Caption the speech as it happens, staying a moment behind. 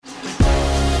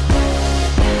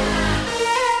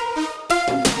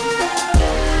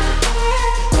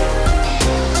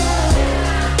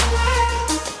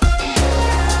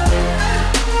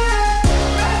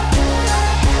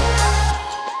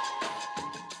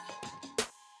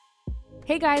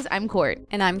Hey guys, I'm Court.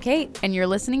 And I'm Kate. And you're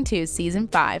listening to Season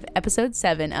 5, Episode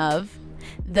 7 of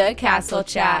The Castle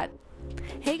Chat.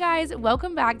 Hey guys,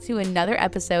 welcome back to another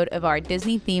episode of our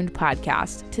Disney-themed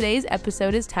podcast. Today's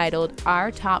episode is titled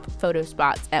Our Top Photo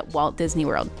Spots at Walt Disney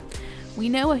World. We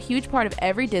know a huge part of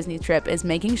every Disney trip is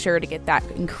making sure to get that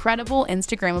incredible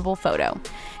Instagrammable photo.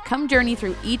 Come journey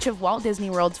through each of Walt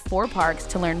Disney World's 4 parks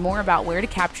to learn more about where to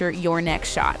capture your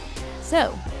next shot.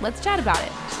 So, let's chat about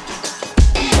it.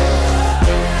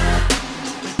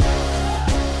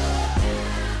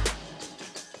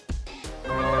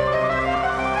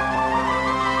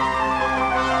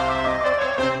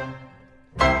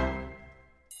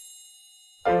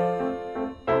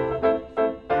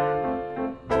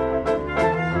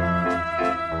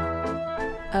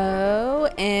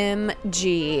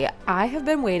 OMG, I have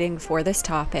been waiting for this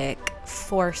topic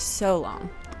for so long.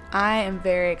 I am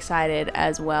very excited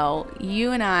as well.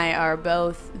 You and I are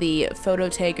both the photo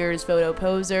takers, photo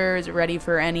posers, ready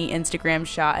for any Instagram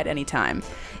shot at any time.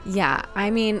 Yeah,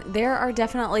 I mean, there are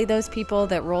definitely those people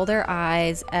that roll their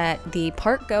eyes at the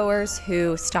park goers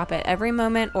who stop at every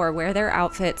moment or wear their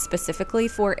outfit specifically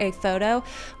for a photo.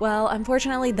 Well,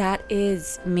 unfortunately, that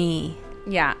is me.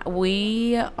 Yeah,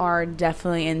 we are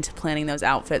definitely into planning those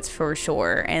outfits for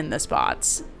sure and the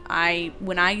spots.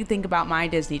 When I think about my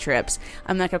Disney trips,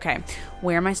 I'm like, okay,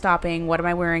 where am I stopping? What am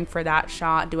I wearing for that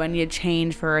shot? Do I need to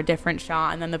change for a different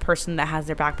shot? And then the person that has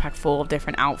their backpack full of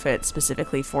different outfits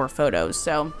specifically for photos.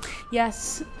 So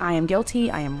yes, I am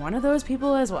guilty. I am one of those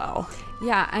people as well.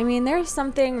 Yeah, I mean, there's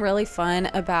something really fun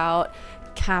about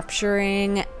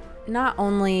capturing not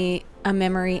only a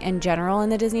memory in general in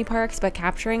the Disney parks, but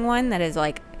capturing one that is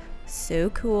like so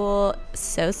cool,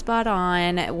 so spot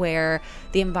on, where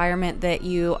the environment that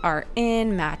you are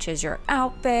in matches your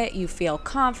outfit. You feel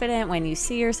confident when you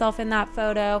see yourself in that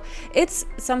photo. It's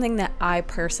something that I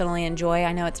personally enjoy.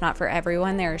 I know it's not for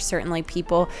everyone. There are certainly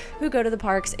people who go to the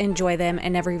parks, enjoy them,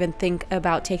 and never even think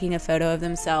about taking a photo of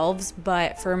themselves.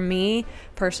 But for me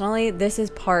personally, this is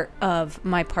part of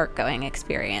my park going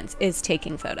experience, is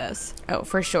taking photos. Oh,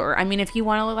 for sure. I mean, if you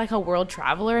want to look like a world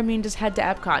traveler, I mean, just head to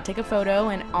Epcot, take a photo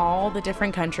in all the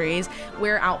different countries,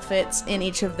 wear outfits in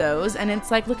each of those, and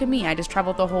it's like, look at me, I just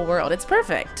traveled the whole world. It's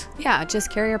perfect. Yeah,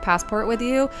 just carry your passport with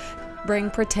you, bring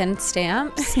pretend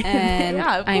stamps, and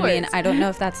yeah, of course. I mean, I don't know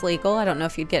if that's legal. I don't know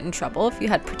if you'd get in trouble if you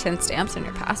had pretend stamps in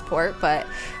your passport, but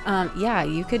yeah,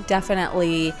 you could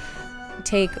definitely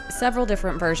take several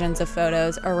different versions of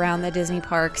photos around the Disney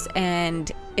parks,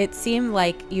 and it seemed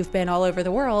like you've been all over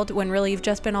the world when really you've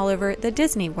just been all over the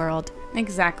Disney World.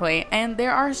 Exactly. And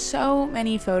there are so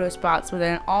many photo spots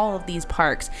within all of these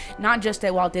parks, not just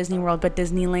at Walt Disney World, but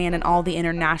Disneyland and all the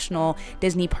international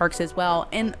Disney parks as well.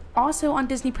 And also on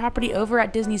Disney property over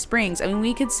at Disney Springs. I mean,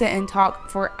 we could sit and talk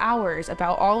for hours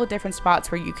about all the different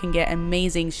spots where you can get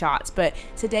amazing shots. But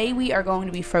today we are going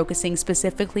to be focusing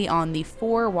specifically on the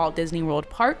 4 Walt Disney World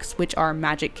parks, which are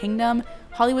Magic Kingdom,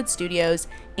 Hollywood Studios,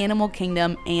 Animal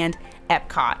Kingdom, and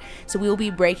Epcot. So we will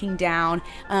be breaking down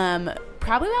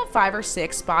probably about 5 or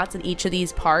 6 spots in each of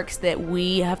these parks that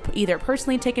we have either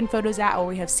personally taken photos at or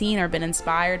we have seen or been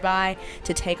inspired by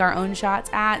to take our own shots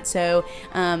at. So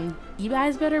you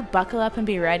guys better buckle up and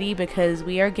be ready, because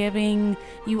we are giving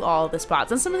you all the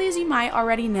spots. And some of these you might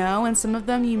already know, and some of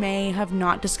them you may have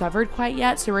not discovered quite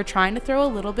yet. So we're trying to throw a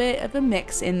little bit of a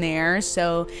mix in there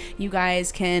so you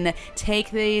guys can take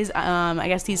these,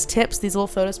 these tips, these little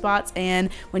photo spots,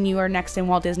 and when you are next in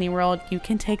Walt Disney World, you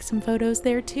can take some photos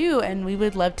there too. And we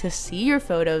would love to see your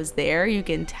photos there. You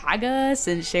can tag us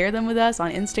and share them with us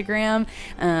on Instagram.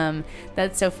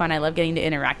 That's so fun. I love getting to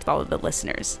interact with all of the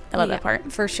listeners. I love that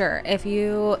part. For sure. If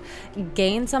you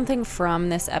gain something from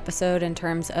this episode in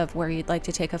terms of where you'd like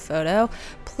to take a photo,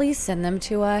 please send them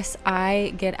to us.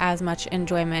 I get as much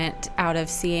enjoyment out of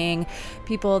seeing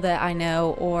people that I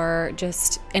know or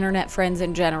just internet friends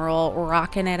in general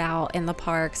rocking it out in the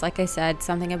parks. Like I said,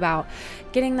 something about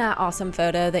getting that awesome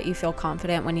photo that you feel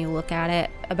confident when you look at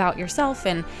it about yourself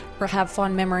and have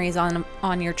fond memories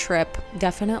on your trip.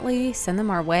 Definitely send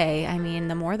them our way. I mean,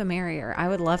 the more the merrier. I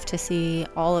would love to see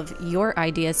all of your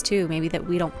ideas too, maybe that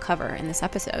we don't cover in this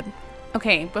episode.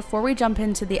 Okay, before we jump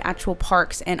into the actual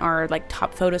parks and our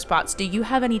top photo spots, do you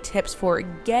have any tips for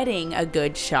getting a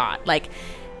good shot? Like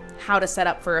how to set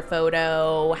up for a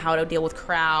photo, how to deal with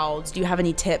crowds? Do you have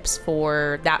any tips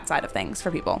for that side of things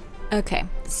for people? Okay,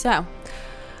 so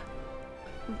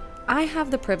I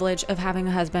have the privilege of having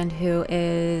a husband who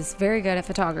is very good at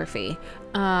photography.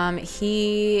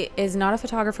 He is not a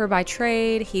photographer by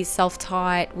trade. He's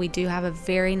self-taught. We do have a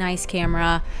very nice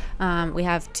camera. We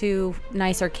have 2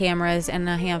 nicer cameras and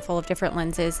a handful of different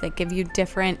lenses that give you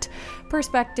different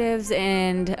perspectives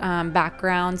and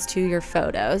backgrounds to your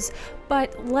photos.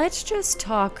 But let's just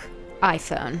talk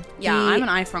iPhone. Yeah, I'm an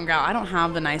iPhone gal. I don't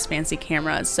have the nice fancy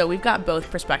cameras, so we've got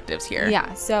both perspectives here.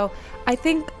 Yeah, so I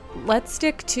think let's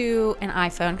stick to an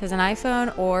iPhone, because an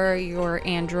iPhone or your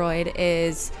Android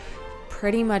is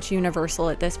pretty much universal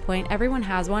at this point. Everyone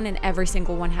has one, and every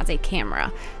single one has a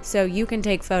camera. So you can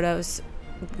take photos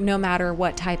no matter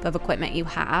what type of equipment you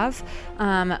have.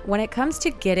 When it comes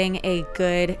to getting a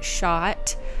good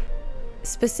shot,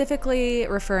 specifically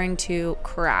referring to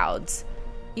crowds,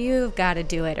 you've got to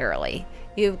do it early.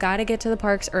 You've got to get to the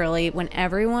parks early when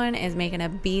everyone is making a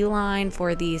beeline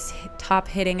for these top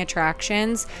hitting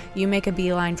attractions. You make a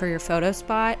beeline for your photo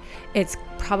spot. It's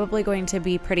probably going to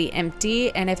be pretty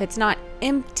empty. And if it's not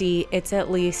empty, it's at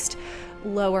least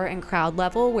lower in crowd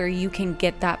level where you can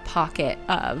get that pocket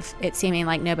of it seeming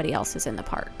like nobody else is in the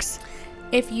parks.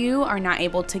 If you are not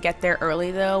able to get there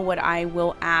early, though, what I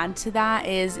will add to that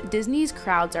is Disney's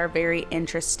crowds are very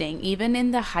interesting. Even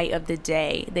in the height of the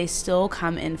day, they still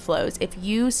come in flows. If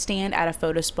you stand at a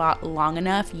photo spot long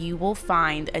enough, you will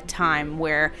find a time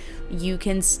where you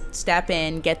can step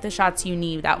in, get the shots you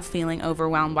need without feeling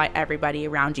overwhelmed by everybody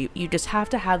around you. You just have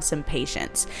to have some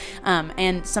patience.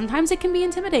 And sometimes it can be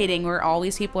intimidating where all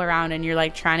these people are around and you're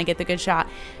like trying to get the good shot.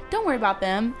 Don't worry about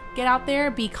them. Get out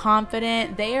there, be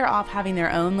confident. They are off having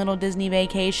their own little Disney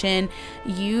vacation.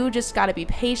 You just got to be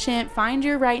patient, find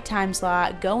your right time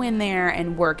slot, go in there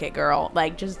and work it, girl.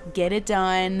 Like, just get it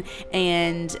done.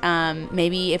 And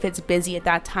maybe if it's busy at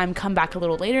that time, come back a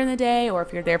little later in the day, or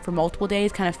if you're there for multiple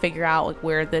days, kind of figure out like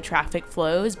where the traffic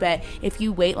flows. But if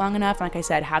you wait long enough, like I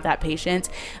said, have that patience,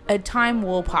 a time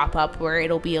will pop up where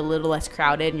it'll be a little less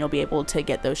crowded and you'll be able to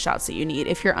get those shots that you need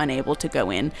if you're unable to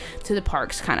go in to the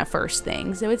parks kind of first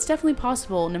thing. So it's definitely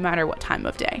possible no matter what time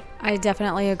of day. I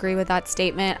definitely agree with that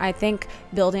statement. I think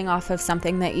building off of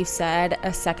something that you said,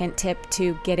 a second tip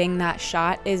to getting that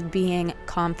shot is being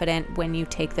confident when you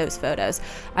take those photos.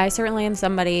 I certainly am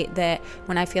somebody that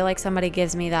when I feel like somebody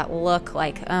gives me that look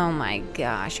like, oh my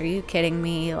gosh, are you kidding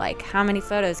me? Like, how many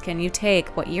photos can you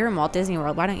take? What, you're in Walt Disney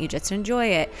World, why don't you just enjoy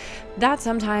it? That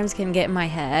sometimes can get in my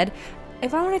head.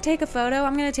 If I want to take a photo,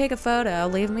 I'm going to take a photo.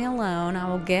 Leave me alone. I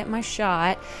will get my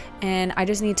shot. And I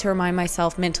just need to remind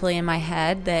myself mentally in my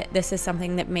head that this is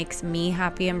something that makes me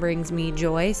happy and brings me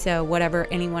joy. So whatever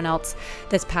anyone else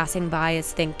that's passing by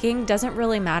is thinking doesn't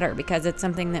really matter because it's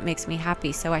something that makes me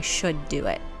happy. So I should do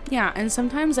it. Yeah, and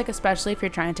sometimes, like, especially if you're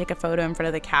trying to take a photo in front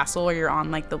of the castle or you're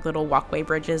on like the little walkway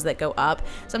bridges that go up,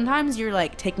 sometimes you're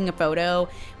like taking a photo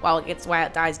while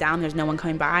it dies down, there's no one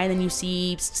coming by, and then you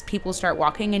see people start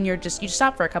walking and you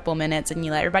stop for a couple minutes and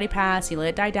you let everybody pass, you let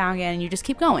it die down again, and you just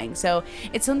keep going. So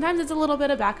sometimes it's a little bit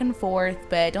of back and forth,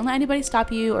 but don't let anybody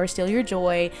stop you or steal your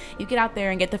joy. You get out there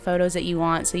and get the photos that you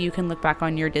want so you can look back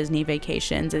on your Disney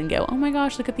vacations and go, oh my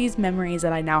gosh, look at these memories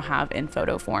that I now have in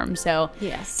photo form. So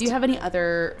yes. Do you have any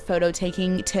other photo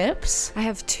taking tips? I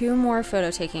have 2 more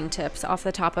photo taking tips off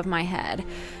the top of my head.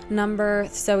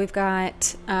 So we've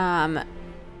got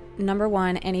number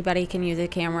 1, anybody can use a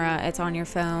camera. It's on your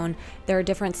phone. There are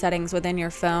different settings within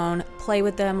your phone. Play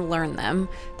with them, learn them.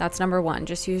 That's number 1.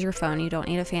 Just use your phone. You don't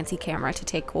need a fancy camera to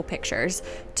take cool pictures.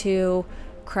 2,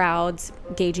 crowds,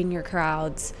 gauging your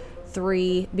crowds.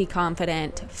 3, be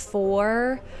confident.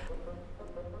 4,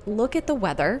 look at the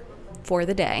weather for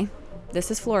the day. This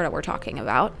is Florida we're talking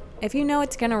about. If you know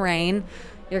it's going to rain,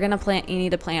 you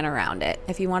need to plan around it.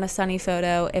 If you want a sunny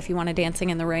photo, if you want a dancing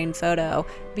in the rain photo,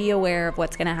 be aware of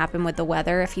what's going to happen with the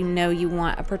weather. If you know you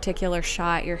want a particular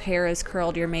shot, your hair is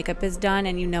curled, your makeup is done,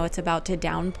 and you know it's about to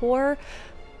downpour,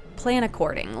 plan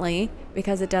accordingly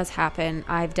because it does happen.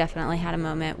 I've definitely had a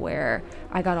moment where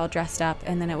I got all dressed up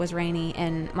and then it was rainy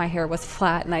and my hair was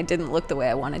flat and I didn't look the way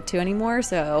I wanted to anymore.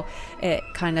 So it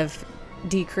kind of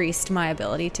decreased my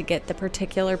ability to get the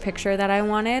particular picture that I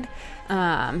wanted.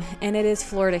 And it is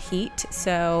Florida heat,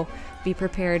 so be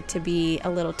prepared to be a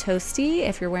little toasty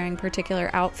if you're wearing particular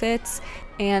outfits.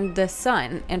 And the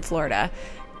sun in Florida.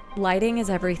 Lighting is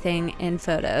everything in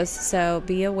photos, so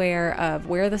be aware of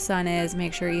where the sun is.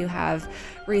 Make sure you have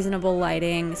reasonable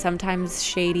lighting. Sometimes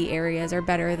shady areas are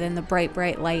better than the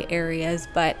bright light areas,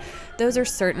 but those are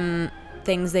certain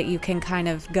things that you can kind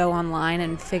of go online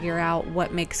and figure out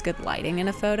what makes good lighting in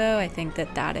a photo. I think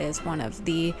that is one of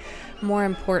the more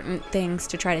important things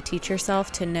to try to teach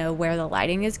yourself, to know where the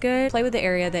lighting is good. Play with the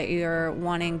area that you're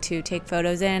wanting to take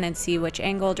photos in and see which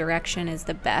angle, direction is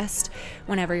the best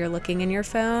whenever you're looking in your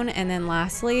phone. And then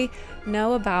lastly,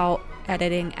 know about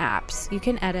editing apps. You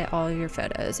can edit all of your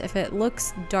photos. If it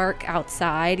looks dark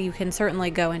outside, you can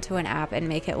certainly go into an app and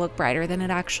make it look brighter than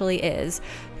it actually is.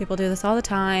 People do this all the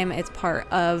time. It's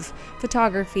part of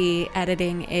photography.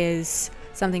 Editing is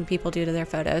something people do to their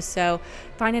photos. So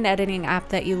find an editing app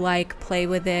that you like, play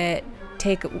with it,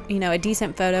 take a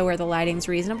decent photo where the lighting's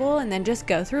reasonable, and then just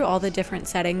go through all the different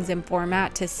settings and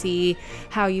format to see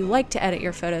how you like to edit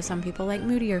your photos. Some people like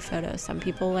moodier photos, some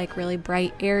people like really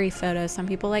bright, airy photos, some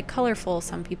people like colorful,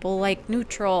 some people like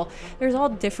neutral. There's all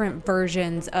different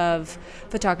versions of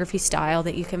photography style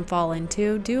that you can fall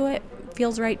into. Do it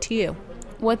feels right to you.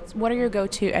 What are your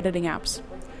go-to editing apps?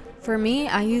 For me,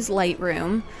 I use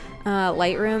Lightroom.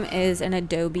 Lightroom is an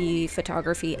Adobe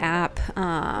photography app.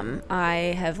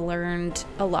 I have learned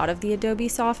a lot of the Adobe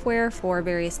software for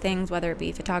various things, whether it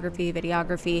be photography,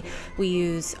 videography. We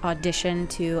use Audition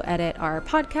to edit our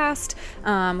podcast,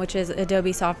 which is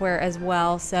Adobe software as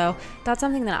well. So that's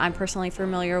something that I'm personally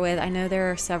familiar with. I know there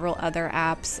are several other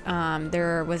apps.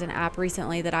 There was an app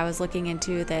recently that I was looking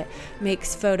into that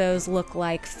makes photos look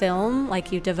like film,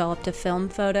 like you developed a film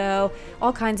photo.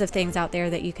 All kinds of things out there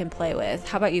that you can play with.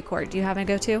 How about you, Court? Do you have a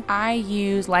go-to? I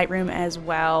use Lightroom as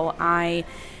well. I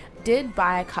did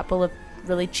buy a couple of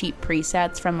really cheap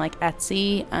presets from like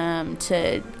Etsy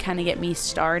to kind of get me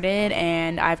started,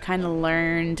 and I've kind of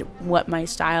learned what my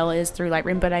style is through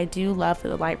Lightroom. But I do love that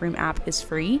the Lightroom app is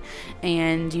free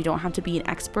and you don't have to be an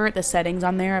expert. The settings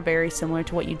on there are very similar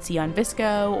to what you'd see on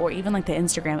VSCO or even like the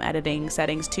Instagram editing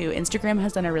settings too. Instagram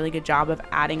has done a really good job of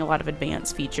adding a lot of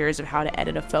advanced features of how to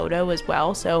edit a photo as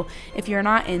well. So if you're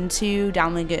not into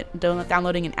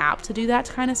downloading an app to do that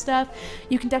kind of stuff,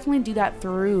 you can definitely do that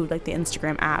through like the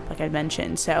Instagram app, like I mentioned.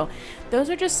 So those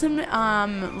are just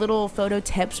some little photo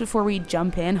tips before we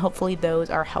jump in. Hopefully those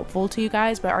are helpful to you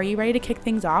guys. But are you ready to kick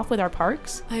things off with our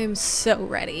parks? I am so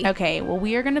ready. Okay, well,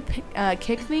 we are going to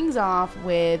kick things off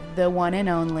with the one and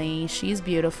only. She's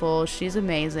beautiful. She's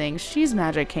amazing. She's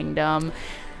Magic Kingdom.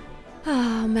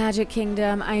 Oh, Magic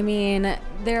Kingdom. I mean,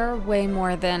 there are way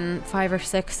more than 5 or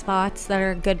 6 spots that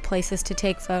are good places to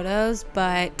take photos.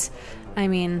 But, I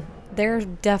mean, there's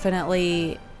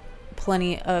definitely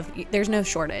there's no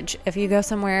shortage. If you go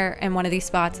somewhere in one of these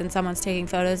spots and someone's taking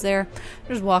photos there,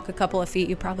 just walk a couple of feet,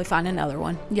 you probably find another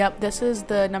one. Yep, this is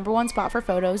the number one spot for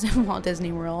photos in Walt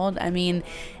Disney World. I mean,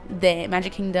 the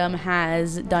Magic Kingdom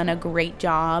has done a great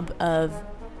job of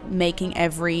making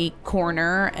every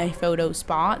corner a photo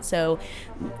spot, so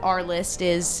our list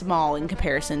is small in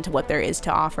comparison to what there is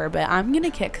to offer. But I'm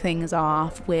gonna kick things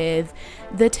off with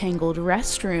the Tangled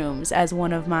restrooms as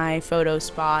one of my photo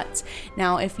spots.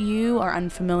 Now, if you are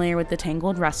unfamiliar with the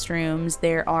Tangled restrooms,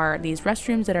 there are these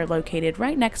restrooms that are located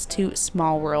right next to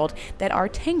Small World that are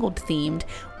Tangled themed.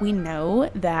 We know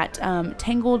that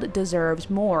Tangled deserves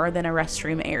more than a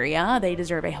restroom area. They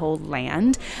deserve a whole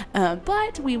land,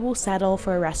 but we will settle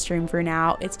for a restroom for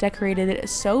now. It's decorated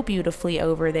so beautifully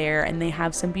over there, and they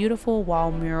have some beautiful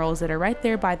wall murals that are right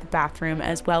there by the bathroom,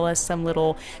 as well as some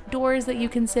little doors that you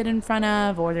can sit in front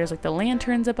of, or there's like the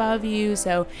lanterns above you.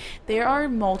 So there are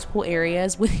multiple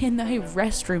areas within the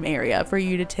restroom area for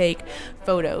you to take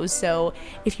photos. So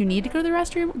if you need to go to the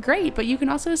restroom, great, but you can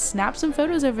also snap some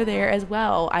photos over there as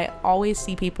well. I always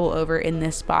see people over in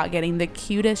this spot getting the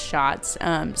cutest shots.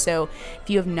 So if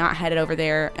you have not headed over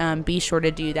there, be sure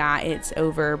to do that. It's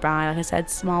over by, like I said,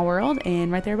 Small World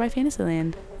and right there by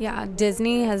Fantasyland. Yeah,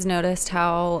 Disney has noticed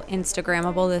how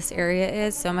Instagrammable this area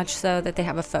is, so much so that they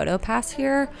have a photo pass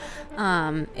here.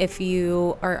 If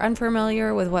you are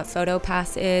unfamiliar with what photo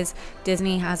pass is,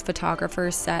 Disney has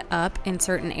photographers set up in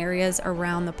certain areas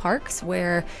around the parks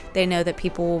where they know that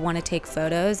people will want to take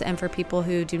photos. And for people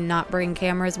who do not bring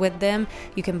cameras with them,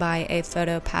 you can buy a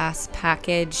photo pass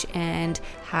package and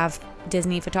have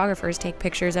Disney photographers take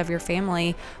pictures of your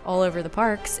family all over the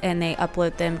parks, and they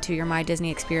upload them to your My Disney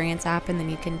Experience app, and then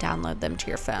you can download them to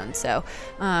your phone. So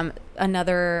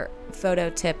another photo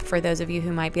tip for those of you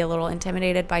who might be a little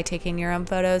intimidated by taking your own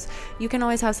photos, you can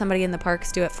always have somebody in the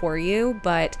parks do it for you,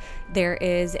 but there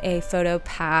is a photo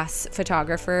pass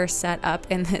photographer set up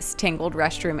in this Tangled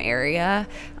restroom area.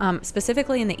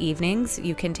 Specifically in the evenings,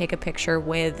 you can take a picture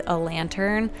with a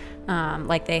lantern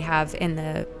like they have in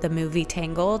the movie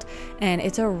Tangled, and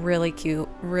it's a really cute,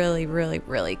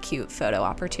 really cute photo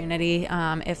opportunity.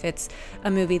 If it's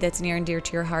a movie that's near and dear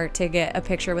to your heart, to get a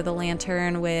picture with a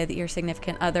lantern with your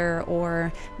significant other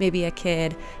or maybe a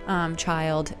kid,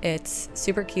 child. It's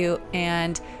super cute.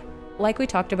 And like we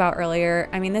talked about earlier,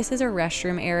 I mean, this is a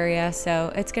restroom area,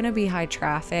 so it's going to be high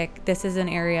traffic. This is an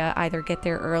area, either get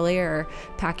there early or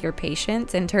pack your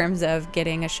patience in terms of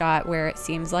getting a shot where it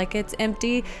seems like it's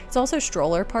empty. It's also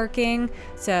stroller parking,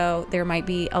 so there might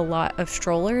be a lot of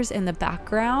strollers in the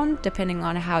background depending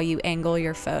on how you angle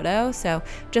your photo. So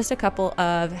just a couple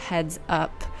of heads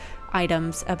up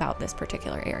items about this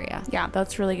particular area. Yeah,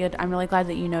 that's really good. I'm really glad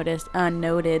that you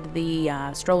noted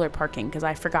the stroller parking, because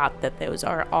I forgot that those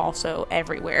are also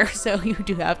everywhere. So you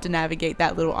do have to navigate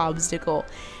that little obstacle.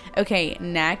 Okay,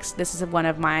 next, this is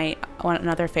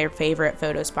another favorite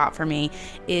photo spot for me,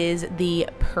 is the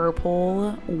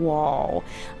Purple Wall.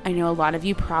 I know a lot of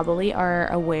you probably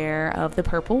are aware of the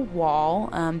Purple Wall.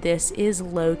 This is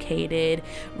located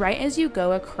right as you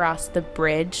go across the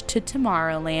bridge to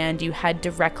Tomorrowland. You head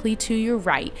directly to your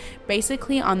right.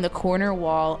 Basically, on the corner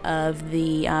wall of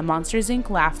the Monsters Inc.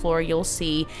 laugh floor, you'll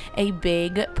see a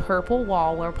big purple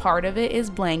wall where part of it is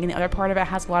blank and the other part of it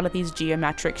has a lot of these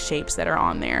geometric shapes that are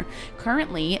on there.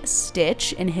 Currently,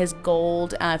 Stitch in his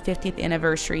gold 50th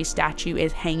anniversary statue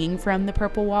is hanging from the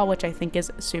purple wall, which I think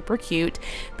is super cute,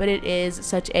 but it is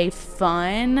such a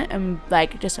fun,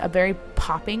 just a very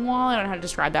popping wall. I don't know how to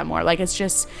describe that more. It's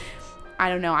just, I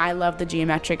don't know. I love the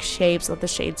geometric shapes, love the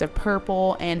shades of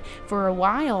purple. And for a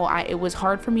while, it was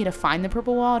hard for me to find the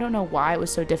purple wall. I don't know why it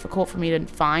was so difficult for me to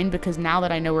find, because now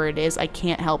that I know where it is, I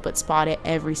can't help but spot it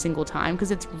every single time because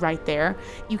it's right there.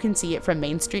 You can see it from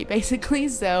Main Street, basically.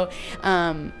 So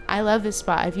I love this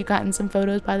spot. Have you gotten some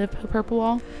photos by the purple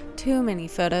wall? Too many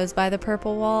photos by the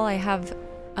purple wall. I have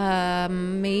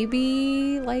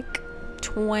maybe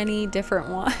 20 different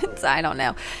ones. I don't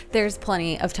know. There's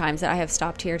plenty of times that I have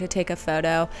stopped here to take a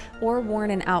photo or worn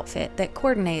an outfit that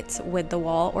coordinates with the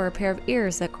wall, or a pair of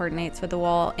ears that coordinates with the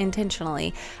wall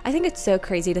intentionally. I think it's so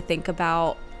crazy to think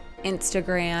about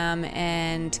Instagram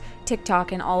and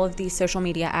TikTok and all of these social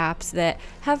media apps that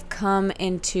have come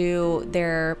into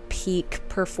their peak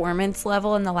performance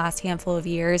level in the last handful of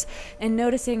years, and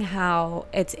noticing how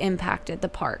it's impacted the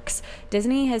parks.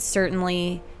 Disney has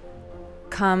certainly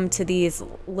come to these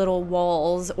little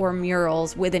walls or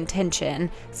murals with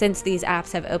intention since these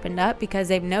apps have opened up, because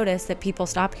they've noticed that people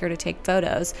stop here to take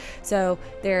photos. So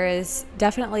there is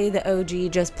definitely the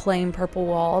OG just plain purple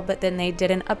wall, but then they did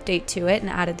an update to it and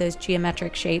added those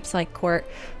geometric shapes like Court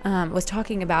was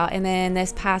talking about. And then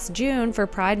this past June for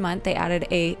Pride Month, they added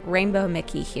a rainbow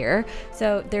Mickey here.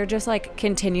 So they're just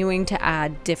continuing to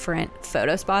add different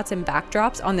photo spots and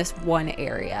backdrops on this one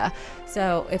area.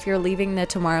 So if you're leaving the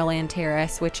Tomorrowland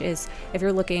Terrace, which is if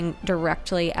you're looking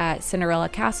directly at Cinderella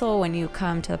Castle when you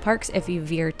come to the parks, if you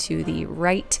veer to the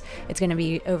right, it's going to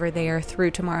be over there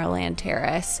through Tomorrowland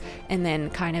Terrace, and then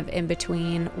kind of in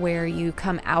between where you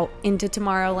come out into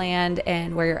Tomorrowland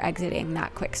and where you're exiting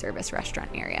that quick service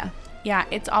restaurant area. Yeah,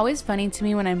 it's always funny to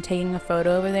me when I'm taking a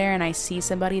photo over there and I see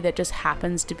somebody that just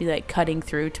happens to be cutting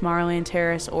through Tomorrowland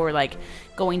Terrace or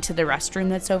going to the restroom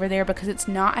that's over there, because it's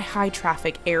not a high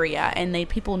traffic area, and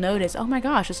people notice, oh my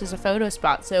gosh, this is a photo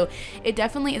spot. So it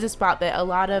definitely is a spot that a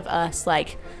lot of us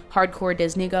hardcore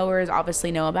Disney goers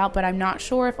obviously know about, but I'm not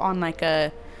sure if on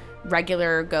a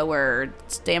regular goer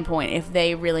standpoint if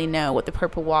they really know what the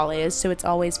purple wall is. So it's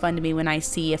always fun to me when I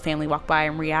see a family walk by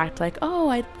and react oh,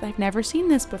 I've never seen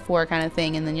this before kind of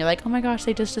thing, and then you're like, oh my gosh,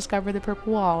 they just discovered the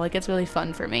purple wall. It's really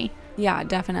fun for me. Yeah,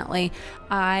 definitely.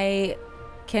 I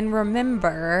can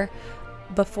remember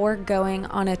before going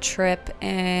on a trip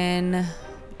in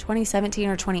 2017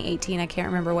 or 2018, I can't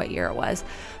remember what year it was,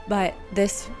 but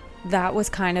that was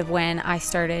kind of when I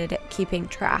started keeping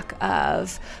track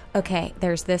of, okay,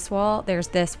 there's this wall, there's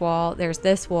this wall, there's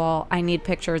this wall. I need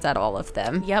pictures at all of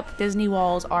them. Yep, Disney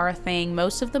walls are a thing.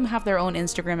 Most of them have their own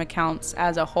Instagram accounts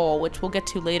as a whole, which we'll get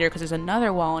to later, because there's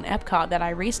another wall in Epcot that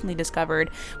I recently discovered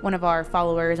one of our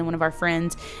followers and one of our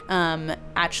friends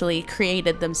actually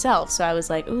created themselves. So I was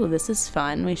like, ooh, this is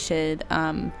fun. We should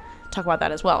talk about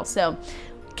that as well. So,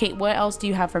 Kate, what else do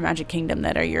you have for Magic Kingdom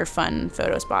that are your fun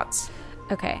photo spots?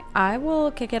 Okay, I will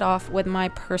kick it off with my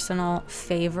personal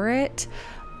favorite.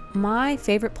 My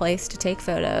favorite place to take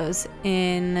photos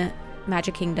in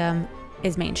Magic Kingdom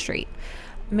is Main Street.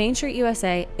 Main Street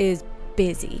USA is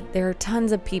busy. There are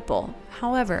tons of people.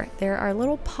 However, there are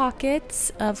little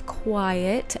pockets of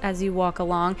quiet as you walk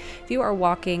along. If you are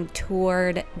walking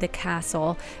toward the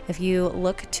castle, if you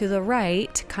look to the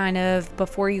right, kind of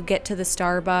before you get to the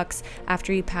Starbucks,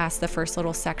 after you pass the first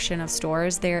little section of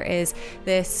stores, there is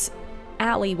this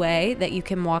alleyway that you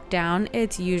can walk down.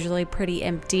 It's usually pretty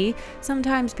empty.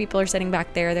 Sometimes people are sitting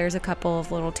back there. There's a couple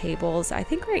of little tables. I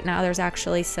think right now there's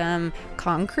actually some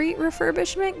concrete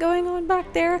refurbishment going on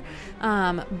back there.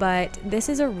 But this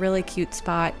is a really cute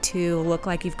spot to look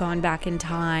like you've gone back in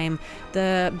time.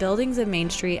 The buildings of Main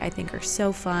Street, I think, are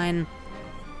so fun.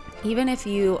 Even if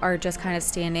you are just kind of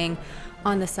standing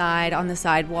on the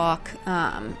sidewalk,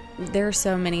 there are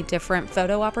so many different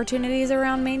photo opportunities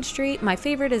around Main Street. My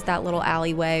favorite is that little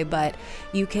alleyway, but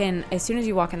you can, as soon as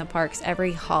you walk in the parks,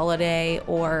 every holiday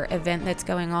or event that's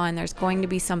going on, there's going to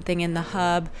be something in the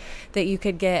hub that you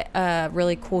could get a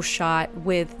really cool shot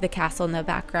with the castle in the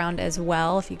background as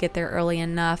well. If you get there early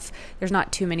enough, there's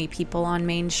not too many people on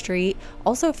Main Street.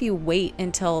 Also, if you wait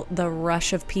until the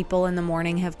rush of people in the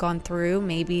morning have gone through,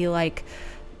 maybe like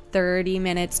 30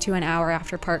 minutes to an hour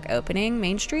after park opening,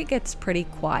 Main Street gets pretty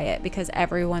quiet because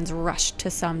everyone's rushed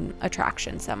to some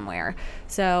attraction somewhere.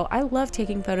 So I love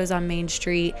taking photos on Main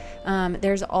Street.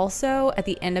 There's also at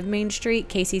the end of Main Street,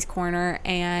 Casey's Corner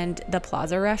and the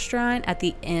Plaza Restaurant at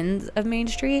the ends of Main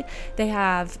Street. They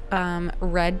have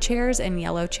red chairs and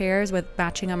yellow chairs with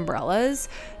matching umbrellas.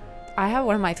 I have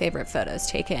one of my favorite photos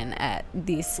taken at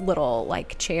these little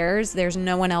like chairs. There's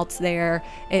no one else there.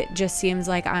 It just seems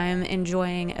like I'm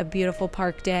enjoying a beautiful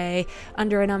park day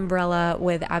under an umbrella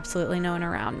with absolutely no one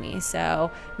around me.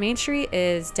 So Main Street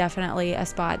is definitely a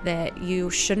spot that you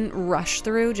shouldn't rush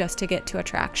through just to get to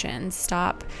attractions.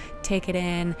 Stop, take it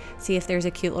in, see if there's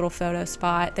a cute little photo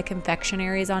spot. The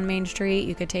confectionaries on Main Street,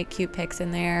 you could take cute pics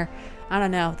in there. I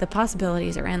don't know, the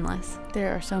possibilities are endless.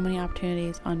 There are so many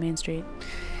opportunities on Main Street.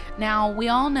 Now, we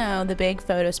all know the big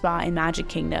photo spot in Magic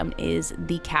Kingdom is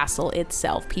the castle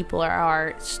itself. People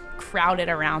are crowded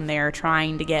around there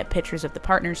trying to get pictures of the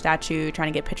partner statue,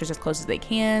 trying to get pictures as close as they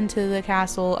can to the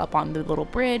castle, up on the little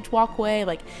bridge, walkway,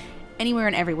 like anywhere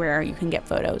and everywhere you can get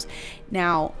photos.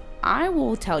 Now, I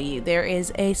will tell you, there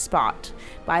is a spot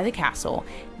by the castle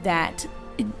that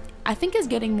I think is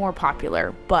getting more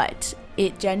popular, but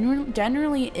it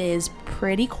generally is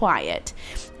pretty quiet.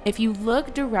 If you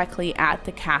look directly at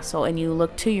the castle and you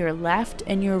look to your left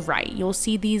and your right, you'll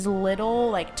see these little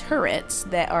like turrets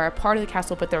that are a part of the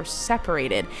castle, but they're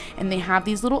separated, and they have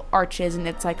these little arches, and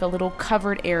it's like a little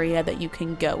covered area that you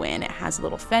can go in. It has a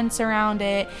little fence around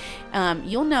it.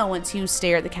 You'll know once you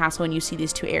stare at the castle and you see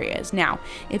these two areas. Now,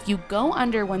 if you go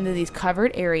under one of these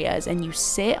covered areas and you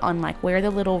sit on like where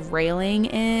the little railing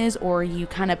is, or you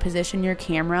kind of position your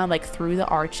camera like through the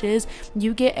arches,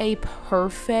 you get a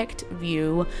perfect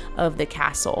view of the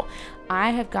castle.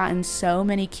 I have gotten so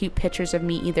many cute pictures of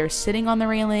me either sitting on the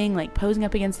railing, like posing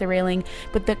up against the railing,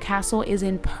 but the castle is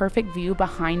in perfect view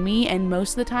behind me, and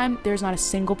most of the time there's not a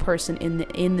single person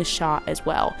in the shot as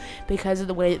well, because of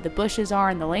the way that the bushes are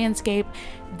and the landscape.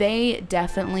 They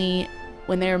definitely,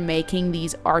 when they're making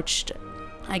these arched,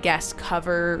 I guess,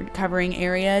 covering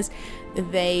areas,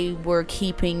 they were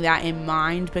keeping that in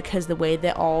mind, because the way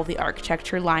that all the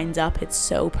architecture lines up, it's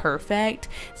so perfect.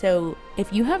 So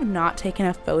if you have not taken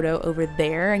a photo over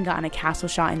there and gotten a castle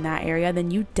shot in that area,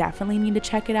 then you definitely need to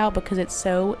check it out, because it's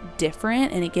so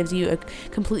different and it gives you a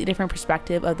completely different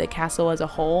perspective of the castle as a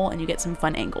whole, and you get some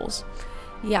fun angles.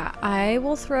 Yeah, I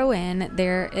will throw in,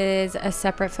 there is a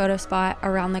separate photo spot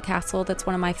around the castle that's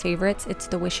one of my favorites. It's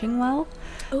the Wishing Well.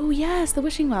 Oh yes, the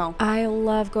Wishing Well. I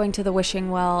love going to the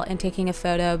Wishing Well and taking a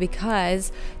photo,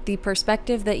 because the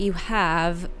perspective that you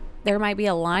have, there might be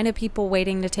a line of people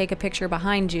waiting to take a picture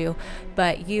behind you,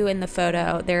 but you in the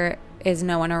photo, there is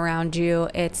no one around you.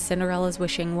 It's Cinderella's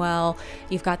Wishing Well.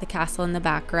 You've got the castle in the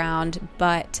background,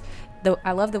 but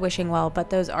I love the Wishing Well, but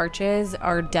those arches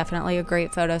are definitely a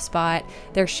great photo spot.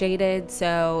 They're shaded,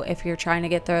 so if you're trying to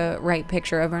get the right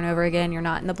picture over and over again, you're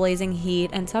not in the blazing heat,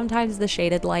 and sometimes the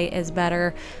shaded light is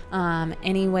better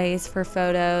anyways for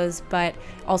photos. But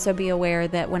also be aware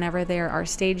that whenever there are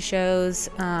stage shows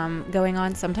going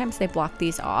on, sometimes they block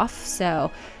these off,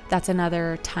 so that's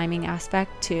another timing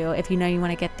aspect too. If you know you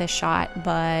want to get this shot,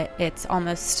 but it's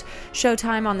almost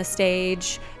showtime on the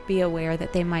stage, be aware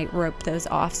that they might rope those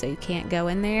off so you can't go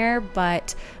in there.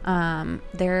 But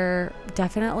they're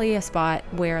definitely a spot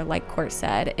where, like Court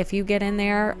said, if you get in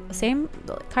there,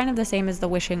 kind of the same as the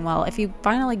Wishing Well, if you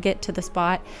finally get to the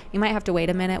spot, you might have to wait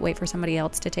a minute, wait for somebody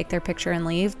else to take their picture and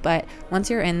leave. But once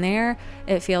you're in there,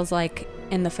 it feels like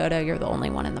in the photo you're the only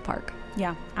one in the park.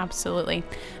 Yeah, absolutely.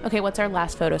 Okay, what's our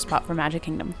last photo spot for Magic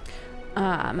Kingdom?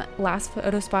 Last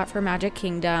photo spot for Magic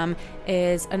Kingdom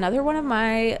is another one of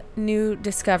my new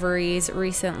discoveries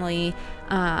recently.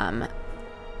 The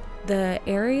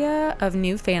area of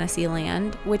New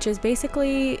Fantasyland, which is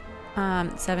basically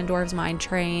Seven Dwarfs Mine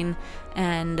Train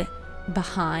and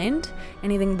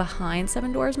anything behind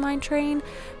Seven Dwarfs Mine Train,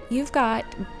 you've got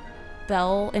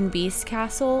Belle and Beast's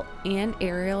castle and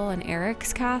Ariel and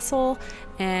Eric's castle,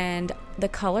 and the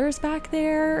colors back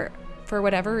there, for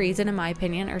whatever reason, in my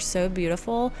opinion, are so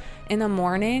beautiful. In the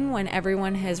morning, when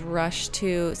everyone has rushed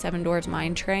to Seven Dwarfs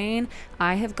Mine Train,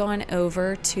 I have gone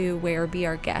over to where Be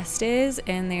Our Guest is,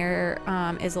 and there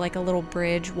is like a little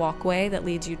bridge walkway that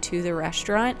leads you to the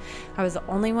restaurant. I was the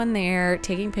only one there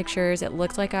taking pictures. It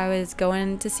looked like I was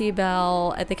going to see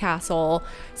Belle at the castle.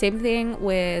 Same thing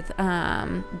with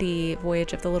the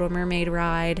Voyage of the Little Mermaid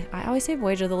ride. I always say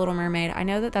Voyage of the Little Mermaid. I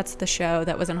know that that's the show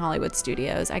that was in Hollywood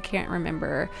Studios. I can't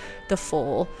remember the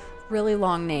full really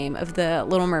long name of the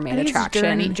Little Mermaid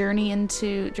attraction. Journey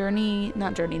into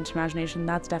Imagination.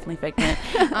 That's definitely figment.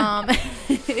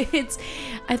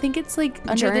 I think it's like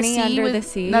Under the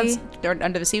Sea. That's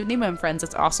Under the Sea with Nemo and Friends.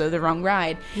 It's also the wrong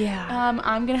ride. Yeah.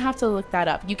 I'm gonna have to look that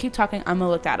up. You keep talking. I'm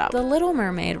gonna look that up. The Little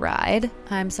Mermaid ride.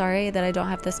 I'm sorry that I don't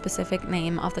have the specific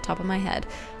name off the top of my head.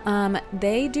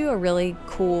 They do a really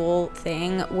cool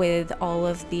thing with all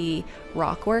of the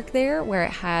rock work there, where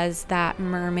it has that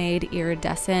mermaid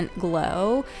iridescent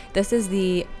glow. This is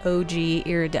the OG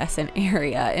iridescent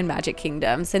area in Magic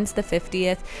Kingdom. Since the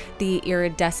 50th, the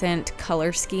iridescent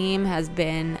color scheme has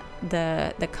been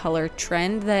the color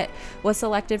trend that was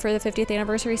selected for the 50th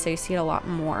anniversary, so you see it a lot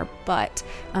more. But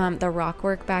the rock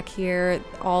work back here,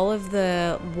 all of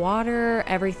the water,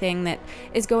 everything that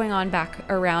is going on back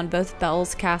around both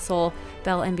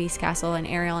Belle and Beast's castle, and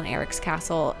Ariel and Eric's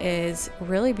castle is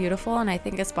really beautiful, and I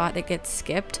think a spot that gets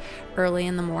skipped early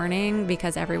in the morning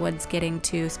because everyone's getting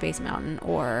to Space Mountain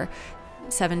or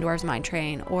Seven Dwarfs Mine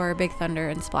Train or Big Thunder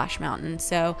and Splash Mountain.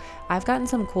 So I've gotten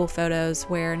some cool photos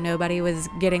where nobody was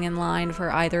getting in line for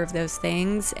either of those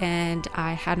things, and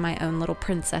I had my own little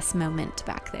princess moment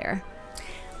back there.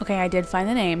 Okay, I did find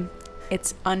the name.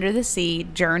 It's Under the Sea,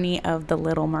 Journey of the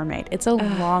Little Mermaid. It's a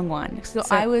long one. So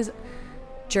I was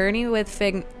Journey into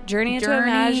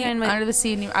Imagine Under the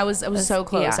Sea. I was so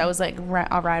close. Yeah. I was like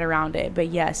right around it. But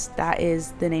yes, that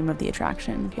is the name of the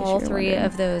attraction. All three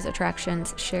of those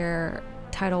attractions share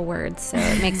title words, so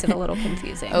it makes it a little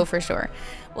confusing. Oh, for sure.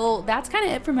 Well, that's kind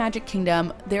of it for Magic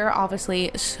Kingdom. There are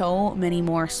obviously so many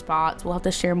more spots. We'll have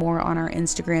to share more on our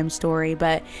Instagram story,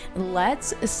 but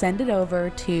let's send it over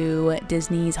to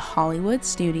Disney's Hollywood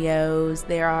Studios.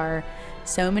 There are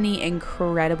so many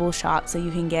incredible shots that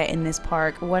you can get in this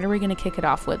park. What are we going to kick it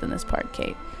off with in this park,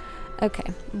 Kate?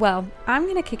 Okay, well, I'm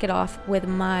going to kick it off with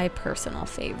my personal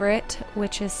favorite,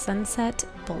 which is Sunset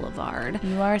Boulevard.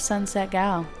 You are a sunset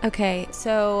gal. Okay,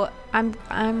 so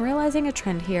I'm realizing a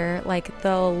trend here, like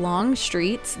the long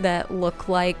streets that look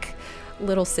like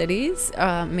little cities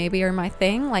maybe are my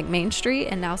thing, like Main Street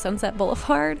and now Sunset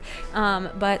Boulevard.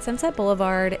 But Sunset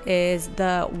Boulevard is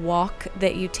the walk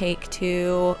that you take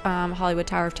to Hollywood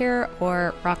Tower of Terror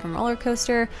or Rock and Roller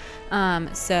Coaster.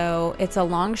 So it's a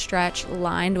long stretch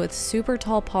lined with super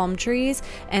tall palm trees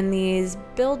and these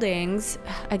buildings,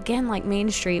 again, like Main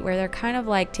Street, where they're kind of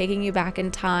like taking you back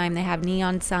in time. They have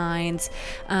neon signs.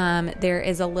 There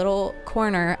is a little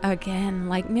corner, again,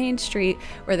 like Main Street,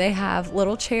 where they have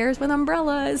little chairs with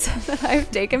umbrellas that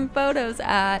I've taken photos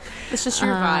at. It's just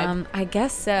your vibe. I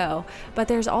guess so. But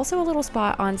there's also a little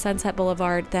spot on Sunset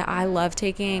Boulevard that I love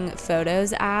taking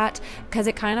photos at because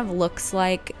it kind of looks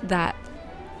like that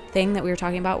thing that we were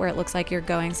talking about where it looks like you're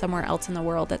going somewhere else in the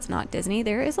world that's not Disney.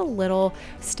 There is a little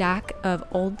stack of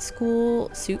old school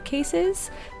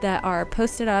suitcases that are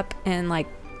posted up and like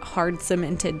hard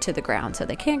cemented to the ground so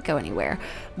they can't go anywhere.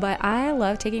 But I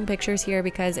love taking pictures here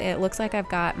because it looks like I've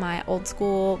got my old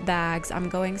school bags. I'm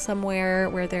going somewhere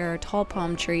where there are tall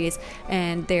palm trees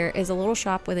and there is a little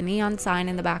shop with a neon sign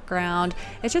in the background.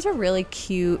 It's just a really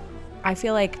cute, I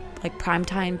feel like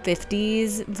primetime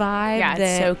 50s vibe. Yeah,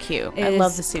 it's so cute. I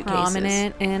love the suitcases.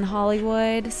 Prominent in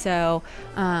Hollywood. So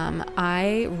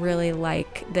I really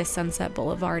like this Sunset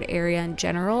Boulevard area in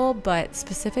general, but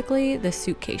specifically the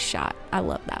suitcase shot. I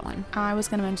love that one. I was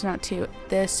going to mention that too.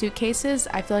 The suitcases,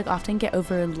 I feel like often get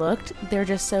overlooked. They're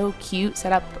just so cute,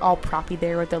 set up all proppy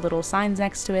there with the little signs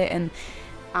next to it, and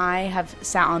I have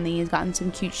sat on these, gotten some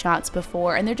cute shots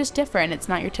before, and they're just different. It's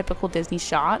not your typical Disney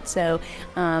shot, so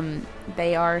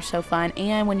they are so fun.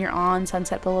 And when you're on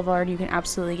Sunset Boulevard, you can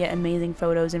absolutely get amazing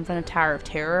photos in front of Tower of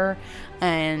Terror,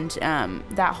 and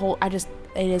it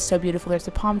is so beautiful. There's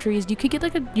the palm trees. You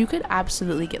could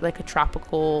absolutely get like a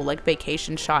tropical like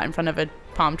vacation shot in front of a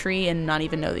palm tree and not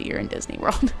even know that you're in Disney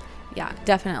World. Yeah,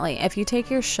 definitely. If you take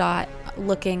your shot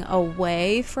looking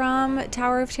away from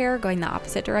Tower of Terror, going the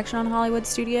opposite direction on Hollywood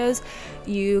Studios,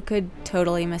 you could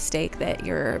totally mistake that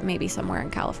you're maybe somewhere in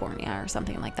California or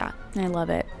something like that. I love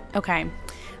it. Okay,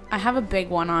 I have a big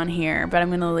one on here, but I'm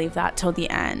going to leave that till the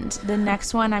end. The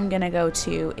next one I'm going to go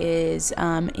to is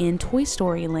in Toy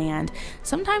Story Land.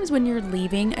 Sometimes when you're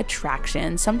leaving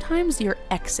attraction, sometimes your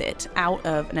exit out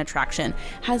of an attraction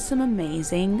has some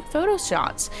amazing photo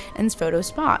shots and photo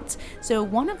spots. So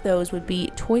one of those would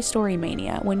be Toy Story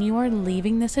Mania. When you are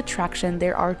leaving this attraction,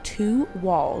 there are 2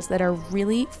 walls that are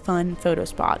really fun photo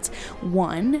spots.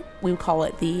 One, we call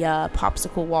it the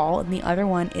popsicle wall, and the other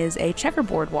one is a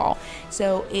checkerboard wall.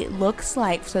 So it looks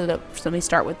like, so let me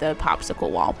start with the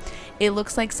popsicle wall. It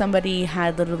looks like somebody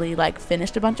had literally like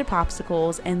finished a bunch of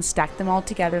popsicles and stacked them all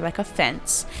together like a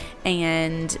fence,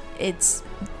 and it's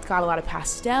got a lot of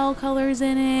pastel colors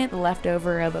in it,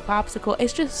 leftover of a popsicle.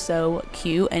 It's just so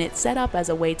cute, and it's set up as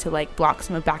a way to like block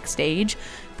some of backstage.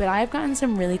 But I've gotten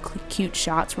some really cute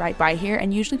shots right by here,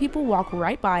 and usually people walk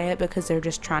right by it because they're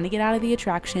just trying to get out of the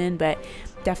attraction, but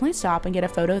definitely stop and get a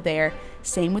photo there.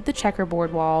 Same with the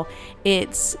checkerboard wall.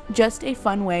 It's just a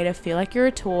fun way to feel like you're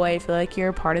a toy, feel like you're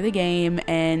a part of the game,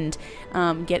 and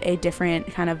get a different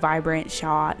kind of vibrant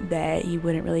shot that you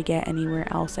wouldn't really get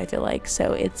anywhere else, I feel like.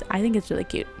 So I think it's really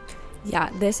cute.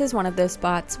 Yeah, this is one of those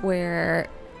spots where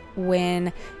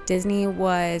when Disney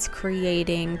was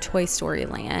creating Toy Story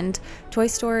Land, Toy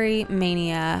Story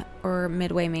Mania or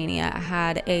Midway Mania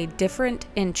had a different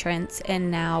entrance,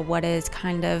 and now what is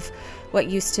kind of what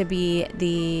used to be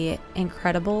the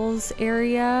Incredibles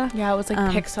area. Yeah, it was like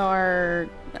Pixar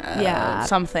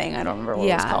something. I don't remember what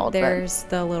it was called. There's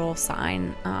the little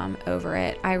sign over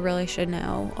it. I really should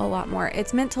know a lot more.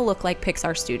 It's meant to look like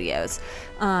Pixar Studios.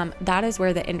 That is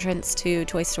where the entrance to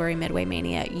Toy Story Midway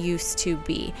Mania used to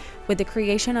be. With the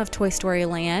creation of Toy Story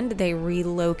Land, they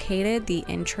relocated the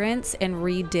entrance and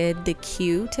redid the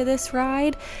queue to this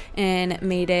ride and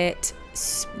made it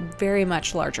very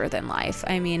much larger than life.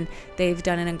 I mean, they've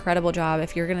done an incredible job.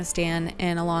 If you're going to stand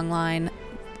in a long line,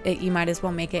 you might as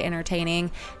well make it entertaining.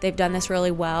 They've done this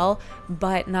really well,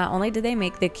 but not only did they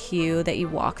make the queue that you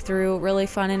walk through really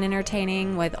fun and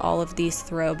entertaining with all of these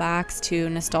throwbacks to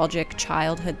nostalgic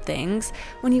childhood things,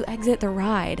 when you exit the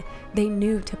ride, they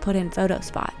knew to put in photo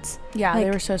spots. Yeah, they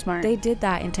were so smart. They did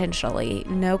that intentionally,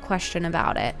 no question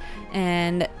about it.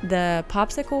 And the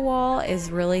popsicle wall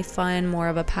is really fun, more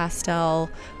of a pastel,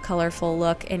 colorful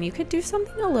look. And you could do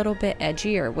something a little bit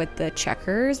edgier with the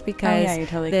checkers because you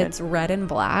totally it's could. Red and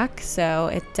black. So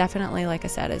it definitely, like I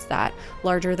said, is that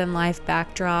larger than life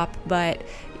backdrop. But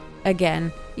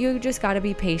again, you just got to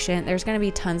be patient. There's going to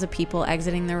be tons of people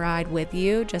exiting the ride with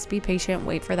you. Just be patient,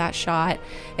 wait for that shot.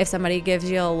 If somebody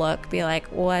gives you a look, be like,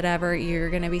 whatever, you're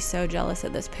going to be so jealous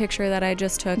of this picture that I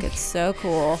just took. It's so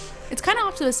cool. It's kind of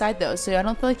off to the side though, so I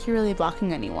don't feel like you're really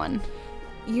blocking anyone.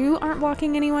 You aren't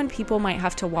blocking anyone. People might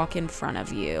have to walk in front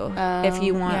of you. If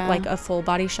you want like a full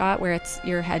body shot where it's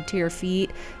your head to your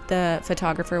feet, the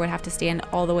photographer would have to stand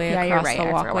all the way across the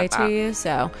walkway to you.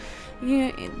 So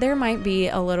there might be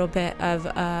a little bit of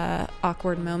a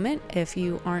awkward moment if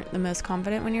you aren't the most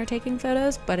confident when you're taking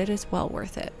photos, but it is well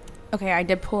worth it. Okay, I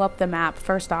did pull up the map.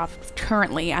 First off,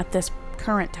 currently at this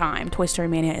current time, Toy Story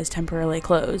Mania is temporarily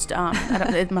closed.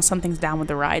 Something's down with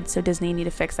the ride, so Disney need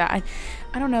to fix that.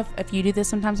 I don't know if you do this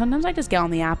sometimes. Sometimes I just get on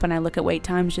the app and I look at wait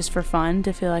times just for fun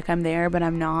to feel like I'm there, but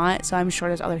I'm not. So I'm sure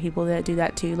there's other people that do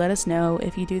that too. Let us know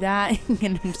if you do that,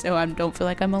 and so I don't feel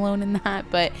like I'm alone in that.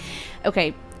 But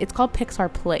okay, it's called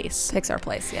Pixar Place. Pixar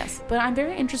Place, yes. But I'm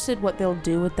very interested what they'll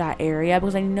do with that area,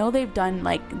 because I know they've done,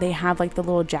 like, they have like the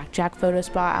little Jack photo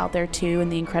spot out there too,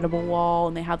 and the Incredible Wall,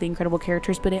 and they have the incredible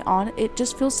characters, but it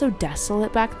just feels so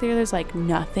desolate back there. There's like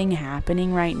nothing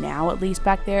happening right now, at least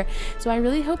back there. So I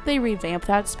really hope they revamp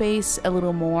that space a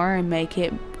little more and make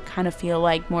it kind of feel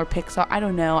like more Pixar. I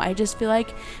don't know. I just feel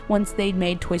like once they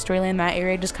made Toy Story Land, that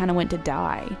area just kind of went to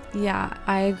die. Yeah,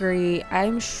 I agree.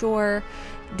 I'm sure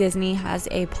Disney has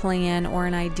a plan or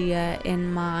an idea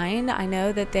in mind. I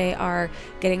know that they are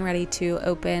getting ready to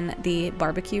open the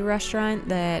barbecue restaurant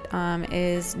that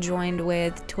is joined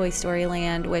with Toy Story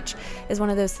Land, which is one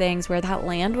of those things where that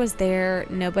land was there.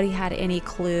 Nobody had any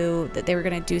clue that they were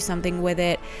going to do something with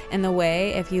it. And the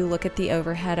way, if you look at the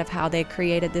overhead of how they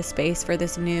created this space for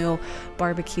this new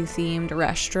barbecue themed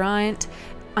restaurant,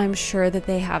 I'm sure that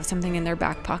they have something in their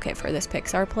back pocket for this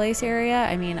Pixar Place area.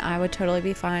 I mean, I would totally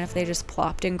be fine if they just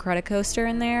plopped Incredicoaster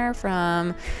in there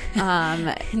from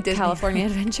California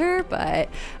Adventure, but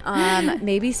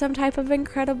maybe some type of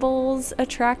Incredibles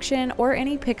attraction or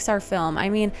any Pixar film. I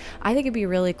mean, I think it'd be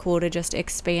really cool to just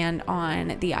expand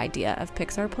on the idea of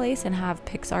Pixar Place and have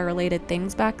Pixar related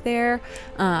things back there.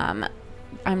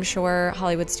 I'm sure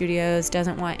Hollywood Studios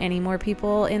doesn't want any more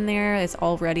people in there. It's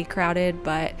already crowded,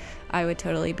 but I would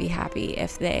totally be happy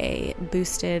if they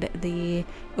boosted the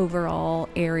overall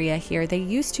area here. They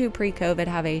used to, pre-COVID,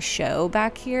 have a show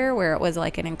back here where it was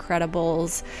like an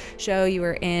Incredibles show. You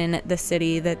were in the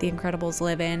city that the Incredibles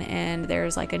live in, and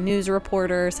there's like a news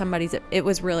reporter, it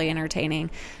was really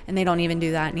entertaining, and they don't even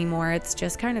do that anymore. It's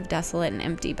just kind of desolate and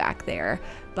empty back there.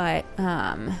 But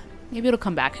maybe it'll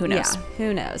come back. Who knows? Yeah,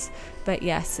 who knows? But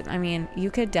yes, I mean, you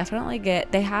could definitely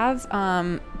they have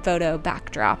photo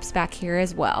backdrops back here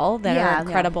as well that are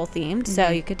Incredible themed. So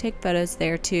you could take photos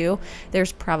there too.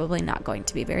 There's probably not going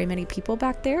to be very many people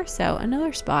back there. So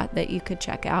another spot that you could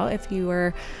check out if you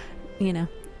were,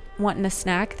 wanting a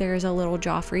snack. There's a little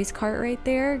Joffrey's cart right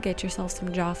there. Get yourself some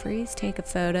Joffrey's, take a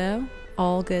photo.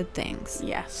 All good things.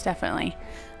 Yes, definitely.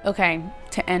 Okay,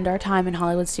 to end our time in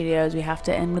Hollywood Studios, we have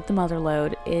to end with the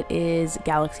motherlode. It is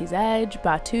Galaxy's Edge,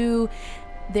 Batuu.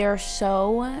 There are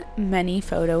so many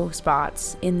photo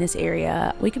spots in this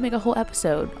area. We could make a whole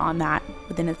episode on that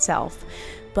within itself.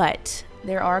 But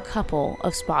there are a couple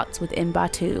of spots within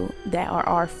Batuu that are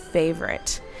our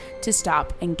favorite to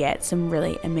stop and get some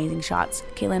really amazing shots.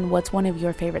 Caitlin, what's one of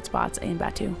your favorite spots in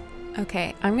Batuu?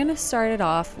 Okay, I'm going to start it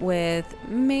off with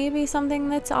maybe something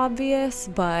that's obvious,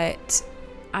 but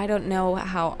I don't know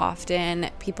how often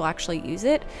people actually use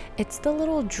it. It's the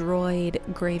little droid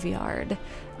graveyard.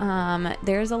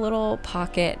 There's a little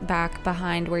pocket back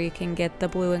behind where you can get the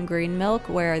blue and green milk,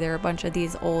 where there are a bunch of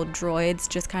these old droids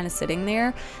just kind of sitting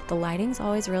there. The lighting's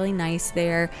always really nice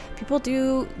there.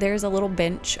 There's a little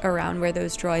bench around where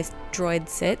those droids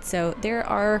sit. So there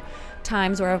are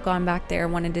times where I've gone back there,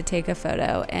 wanted to take a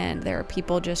photo, and there are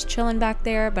people just chilling back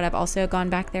there. But I've also gone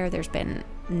back there, there's been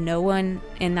no one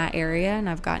in that area, and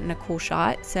I've gotten a cool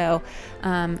shot. So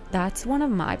that's one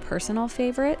of my personal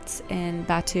favorites in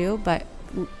Batuu. But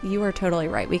you are totally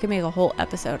right. We can make a whole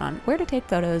episode on where to take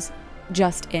photos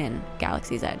just in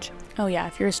Galaxy's Edge. Oh yeah,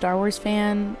 if you're a Star Wars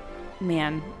fan,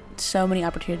 man, so many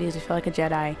opportunities to feel like a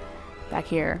Jedi back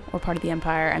here, or part of the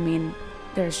Empire. I mean,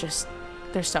 there's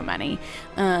so many.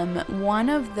 One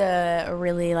of the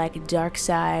really like dark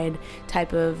side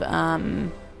type of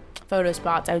photo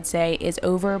spots, I would say, is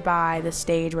over by the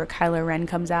stage where Kylo Ren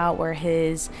comes out, where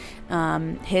his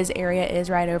area is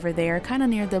right over there, kind of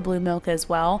near the blue milk as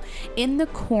well. In the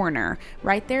corner,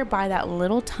 right there by that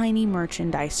little tiny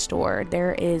merchandise store,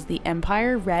 there is the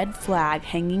Empire red flag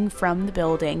hanging from the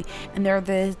building, and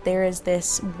there is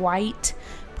this white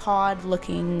pod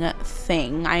looking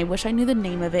thing. I wish I knew the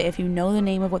name of it. If you know the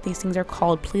name of what these things are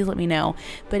called, please let me know.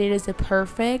 But it is a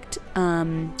perfect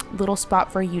little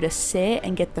spot for you to sit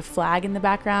and get the flag in the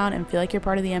background and feel like you're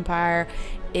part of the Empire.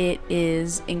 It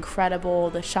is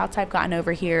incredible. The shots I've gotten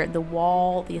over here, the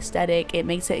wall, the aesthetic, it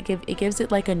gives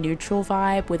it like a neutral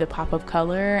vibe with a pop of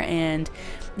color, and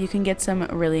you can get some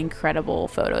really incredible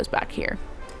photos back here.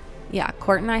 Yeah,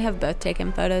 Court and I have both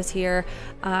taken photos here.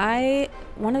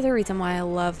 One of the reasons why I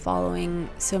love following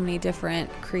so many different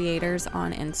creators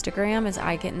on Instagram is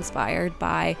I get inspired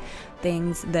by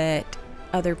things that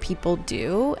other people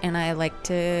do, and I like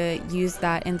to use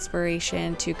that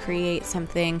inspiration to create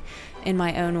something in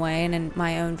my own way and in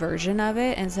my own version of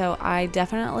it. And so I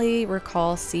definitely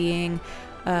recall seeing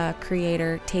a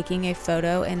creator taking a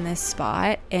photo in this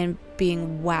spot and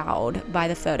being wowed by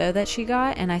the photo that she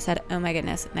got, and I said, oh my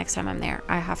goodness, next time I'm there,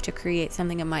 I have to create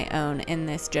something of my own in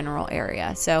this general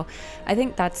area. So I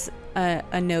think that's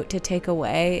a note to take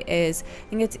away. Is I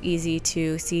think it's easy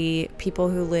to see people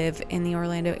who live in the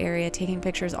Orlando area taking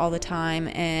pictures all the time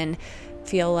and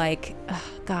feel like, oh,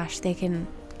 gosh, they can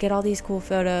get all these cool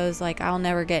photos, like I'll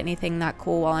never get anything that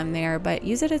cool while I'm there. But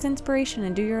use it as inspiration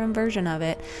and do your own version of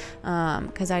it,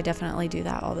 because I definitely do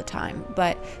that all the time.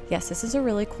 But yes, this is a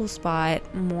really cool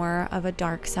spot, more of a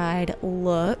dark side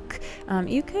look.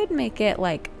 You could make it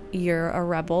like you're a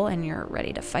rebel and you're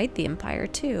ready to fight the Empire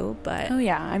too. But oh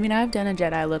yeah, I mean, I've done a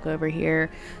Jedi look over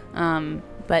here,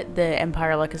 but the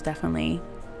Empire look is definitely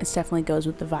goes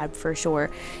with the vibe for sure.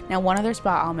 Now, one other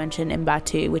spot I'll mention in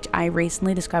Batuu, which I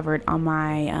recently discovered on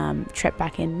my trip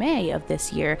back in May of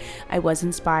this year, I was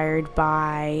inspired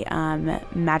by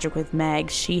Magic with Meg.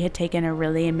 She had taken a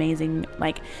really amazing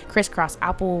like crisscross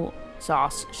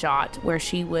applesauce shot where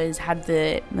she had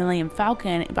the Millennium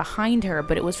Falcon behind her,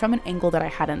 but it was from an angle that I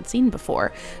hadn't seen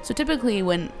before. So typically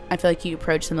when I feel like you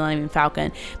approach the Millennium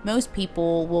Falcon, most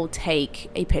people will take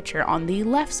a picture on the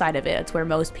left side of it. It's where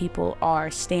most people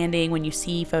are standing. When you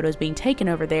see photos being taken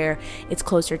over there, it's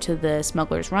closer to the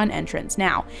Smuggler's Run entrance.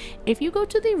 Now, if you go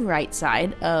to the right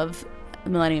side of the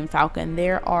Millennium Falcon,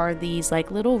 there are these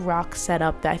like little rocks set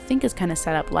up that I think is kind of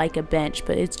set up like a bench,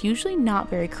 but it's usually not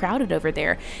very crowded over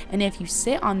there. And if you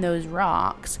sit on those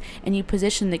rocks and you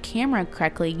position the camera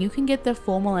correctly, you can get the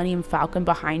full Millennium Falcon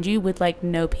behind you with like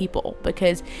no people.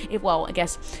 Because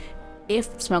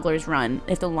if Smuggler's Run,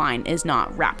 if the line is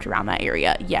not wrapped around that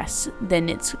area, yes, then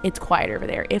it's quiet over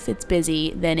there. If it's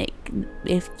busy, then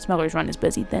if Smuggler's Run is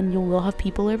busy, then you will have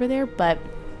people over there. But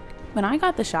when I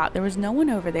got the shot, there was no one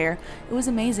over there. It was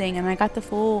amazing, and I got the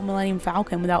full Millennium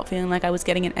Falcon without feeling like I was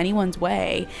getting in anyone's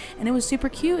way, and it was super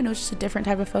cute, and it was just a different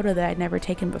type of photo that I'd never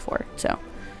taken before. So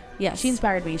yeah, she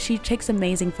inspired me. She takes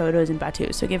amazing photos in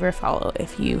Batuu, so give her a follow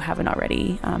if you haven't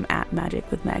already, at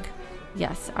Magic with Meg.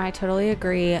 Yes, I totally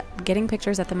agree. Getting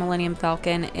pictures at the Millennium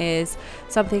Falcon is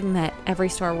something that every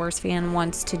Star Wars fan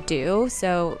wants to do.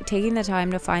 So taking the time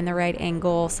to find the right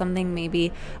angle, something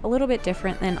maybe a little bit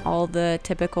different than all the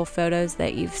typical photos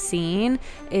that you've seen,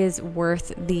 is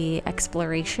worth the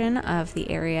exploration of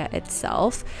the area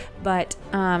itself. But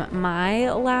my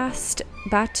last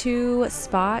Batuu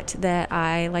spot that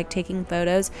I like taking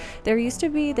photos, there used to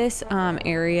be this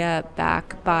area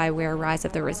back by where Rise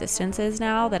of the Resistance is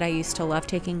now that I used to love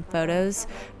taking photos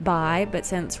by, but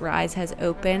since Rise has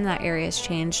opened, that area has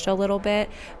changed a little bit.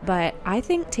 But I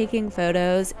think taking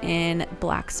photos in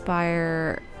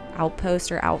Blackspire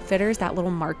Outpost or Outfitters, that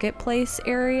little marketplace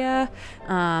area,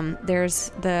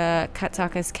 there's the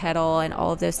Katsaka's kettle and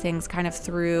all of those things kind of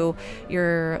through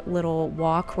your little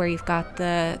walk where you've got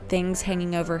the things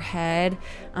hanging overhead,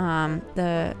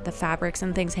 the fabrics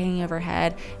and things hanging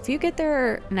overhead. If you get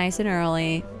there nice and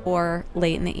early or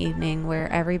late in the evening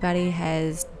where everybody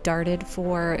has darted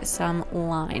for some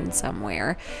line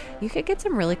somewhere, you could get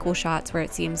some really cool shots where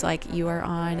it seems like you are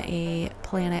on a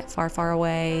planet far, far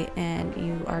away and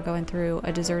you are going through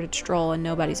a deserted stroll and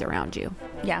nobody's around you.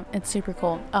 Yeah, it's super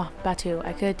cool. Oh, Batuu.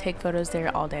 I could take photos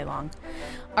there all day long.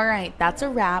 All right, that's a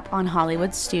wrap on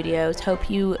Hollywood Studios. Hope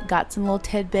you got some little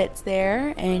tidbits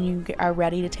there and you are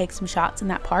ready to take some shots in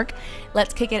that park.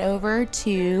 Let's kick it over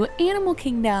to Animal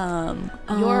Kingdom,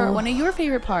 one of your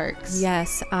favorite parks.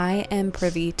 Yes, I am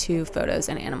privy to photos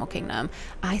in Animal Kingdom.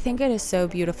 I think it is so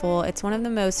beautiful. It's one of the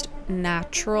most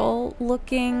natural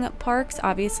looking parks.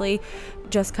 Obviously,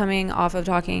 just coming off of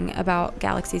talking about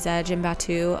Galaxy's Edge and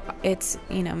Batuu, it's,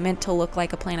 meant to look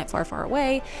like a planet far, far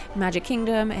away. Magic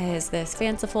Kingdom has this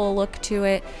fanciful look to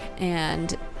it,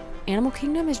 and Animal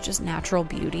Kingdom is just natural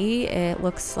beauty. It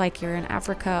looks like you're in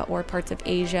Africa or parts of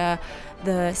Asia.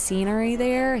 The scenery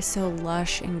there is so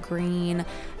lush and green.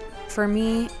 For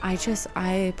me,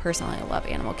 I personally love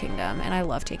Animal Kingdom, and I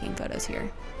love taking photos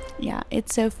here. Yeah,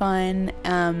 it's so fun.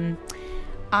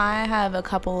 I have a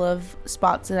couple of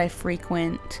spots that I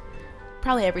frequent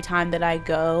probably every time that I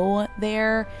go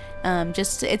there.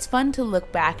 It's fun to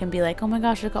look back and be like, oh my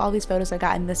gosh, look at all these photos I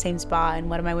got in the same spot, and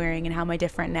what am I wearing and how am I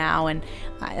different now? And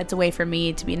it's a way for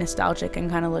me to be nostalgic and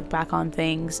kind of look back on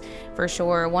things for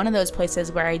sure. One of those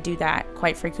places where I do that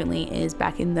quite frequently is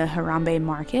back in the Harambe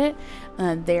Market.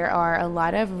 There are a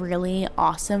lot of really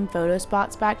awesome photo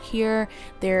spots back here.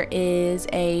 There is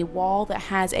a wall that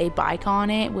has a bike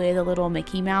on it with a little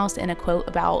Mickey Mouse and a quote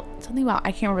about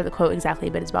I can't remember the quote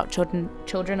exactly, but it's about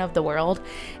children of the world.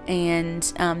 And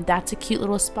that's a cute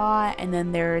little spot. And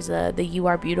then there's the You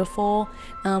Are Beautiful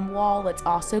wall that's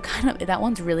also that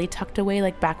one's really tucked away,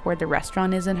 like back where the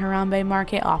restaurant is in Harambe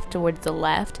Market, off towards the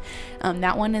left.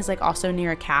 That one is like also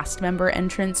near a cast member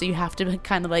entrance, so you have to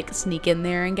kind of like sneak in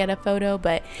there and get a photo.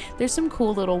 But there's some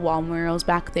cool little wall murals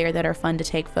back there that are fun to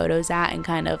take photos at and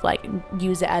kind of like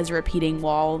use it as a repeating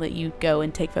wall that you go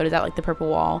and take photos at, like the purple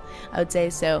wall, I would say.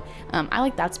 So I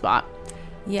like that spot.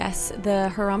 Yes,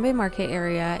 the Harambe Market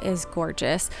area is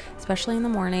gorgeous, especially in the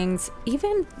mornings.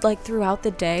 Even like throughout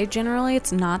the day, generally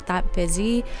it's not that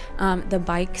busy. The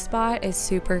bike spot is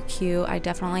super cute. I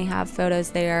definitely have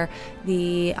photos there.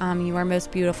 The You Are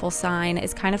Most Beautiful sign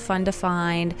is kind of fun to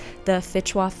find. The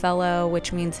Fichwa Fellow,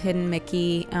 which means hidden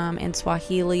Mickey in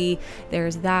Swahili,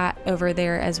 there's that over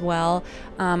there as well.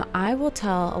 I will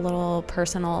tell a little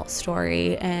personal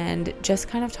story and just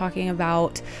kind of talking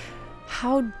about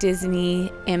how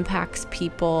Disney impacts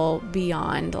people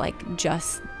beyond like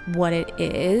just what it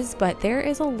is. But there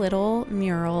is a little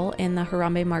mural in the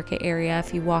Harambe Market area.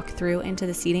 If you walk through into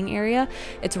the seating area,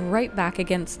 it's right back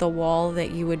against the wall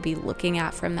that you would be looking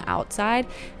at from the outside,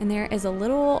 and there is a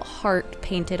little heart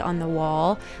painted on the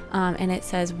wall, and it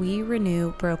says, "We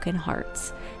renew broken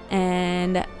hearts."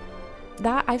 And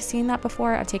that I've seen that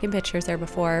before. I've taken pictures there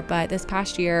before, but this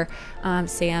past year,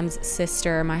 Sam's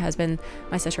sister, my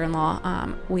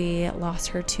sister-in-law, we lost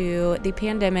her to the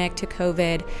pandemic, to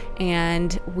COVID,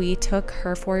 and we took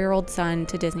her 4-year-old son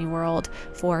to Disney World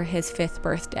for his 5th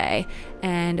birthday.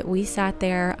 And we sat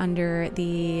there under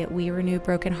the We Renew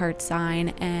Broken Hearts sign,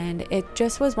 and it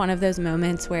just was one of those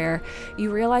moments where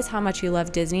you realize how much you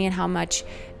love Disney and how much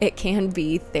it can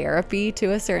be therapy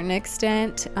to a certain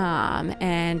extent.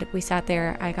 And we sat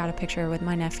there. I got a picture with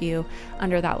my nephew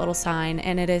under that little sign,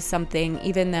 and it is something,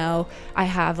 even though I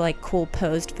have like cool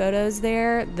posed photos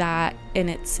there, that in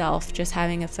itself, just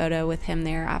having a photo with him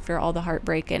there after all the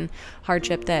heartbreak and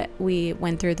hardship that we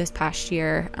went through this past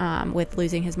year with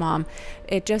losing his mom,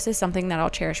 it just is something that I'll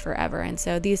cherish forever. And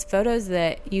so these photos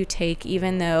that you take,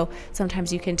 even though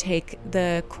sometimes you can take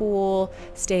the cool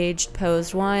staged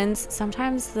posed ones,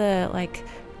 sometimes the like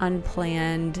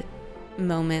unplanned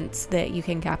moments that you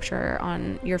can capture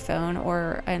on your phone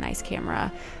or a nice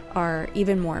camera are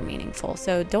even more meaningful.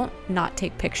 So don't not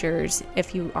take pictures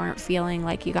if you aren't feeling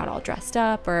like you got all dressed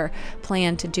up or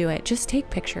plan to do it. Just take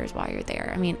pictures while you're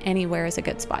there. I mean, anywhere is a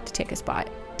good spot to take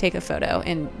a photo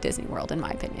in Disney World, in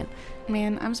my opinion.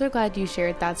 Man, I'm so glad you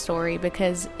shared that story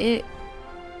because it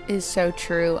is so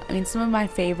true. I mean, some of my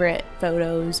favorite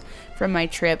photos from my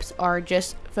trips are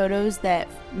just photos that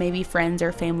maybe friends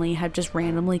or family have just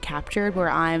randomly captured where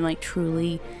I'm like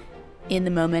truly in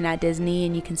the moment at Disney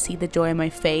and you can see the joy in my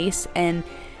face. And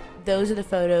those are the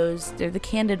photos, they're the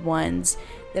candid ones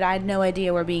that I had no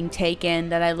idea were being taken,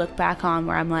 that I look back on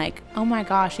where I'm like, oh my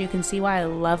gosh, you can see why I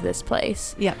love this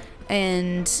place. Yeah.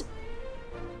 And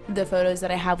the photos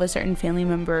that I have with certain family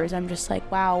members, I'm just like,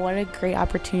 wow, what a great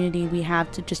opportunity we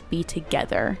have to just be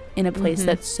together in a place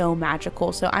that's so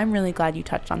magical. So I'm really glad you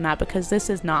touched on that, because this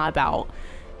is not about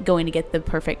going to get the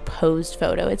perfect posed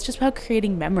photo. It's just about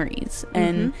creating memories.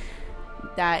 And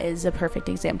that is a perfect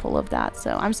example of that.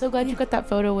 So I'm so glad you got that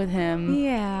photo with him.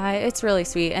 Yeah, it's really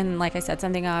sweet. And like I said,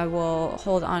 something I will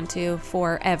hold on to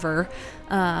forever.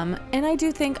 And I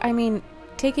do think, I mean,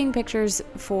 taking pictures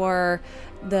for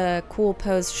the cool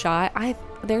pose shot,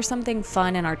 there's something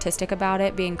fun and artistic about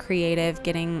it, being creative,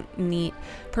 getting neat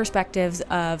perspectives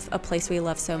of a place we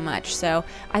love so much. So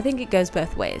I think it goes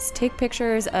both ways. Take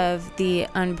pictures of the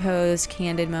unposed,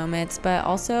 candid moments, but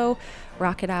also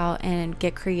rock it out and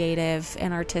get creative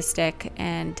and artistic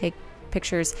and take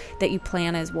pictures that you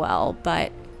plan as well.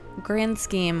 But grand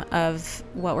scheme of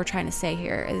what we're trying to say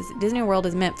here is Disney World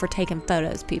is meant for taking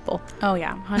photos, people. Oh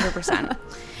yeah, 100%.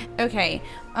 Okay,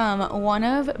 one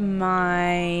of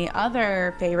my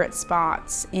other favorite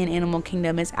spots in Animal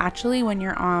Kingdom is actually when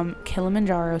you're on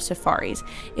Kilimanjaro safaris.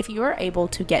 If you are able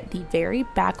to get the very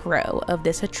back row of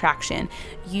this attraction,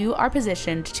 you are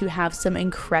positioned to have some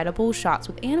incredible shots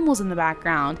with animals in the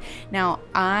background. Now,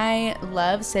 I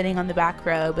love sitting on the back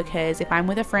row because if I'm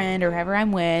with a friend or whoever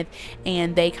I'm with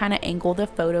and they kind of angle the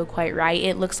photo quite right,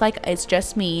 it looks like it's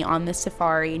just me on the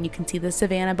safari and you can see the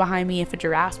savannah behind me. If a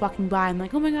giraffe's walking by, I'm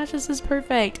like, oh my gosh, this is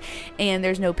perfect. And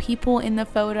there's no people in the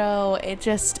photo. It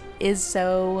just is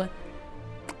so,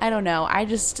 I don't know, I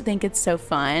just think it's so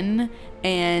fun.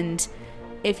 And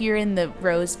if you're in the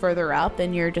rows further up,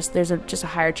 then there's a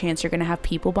higher chance you're going to have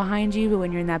people behind you. But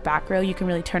when you're in that back row, you can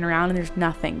really turn around and there's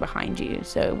nothing behind you.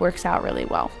 So it works out really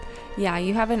well. Yeah,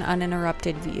 you have an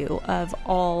uninterrupted view of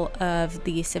all of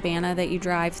the savannah that you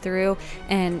drive through,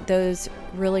 and those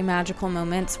really magical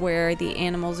moments where the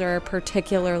animals are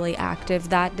particularly active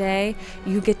that day,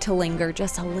 you get to linger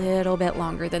just a little bit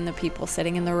longer than the people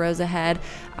sitting in the rows ahead.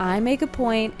 I make a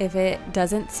point, if it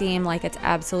doesn't seem like it's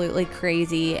absolutely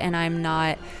crazy and I'm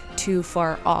not too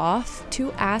far off,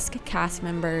 to ask cast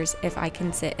members if I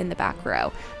can sit in the back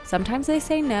row. Sometimes they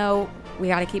say no, we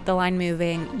got to keep the line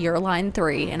moving, you're line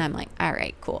 3, and I'm like, all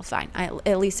right, cool, fine,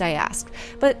 at least I asked.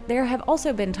 But there have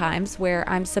also been times where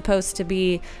I'm supposed to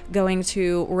be going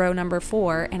to row number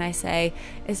 4 and I say,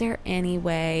 is there any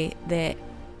way that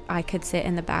I could sit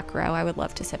in the back row? I would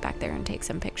love to sit back there and take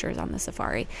some pictures on the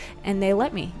safari. And they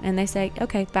let me, and they say,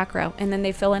 okay, back row. And then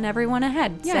they fill in everyone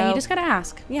ahead. Yeah, so, you just got to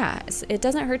ask. Yeah, it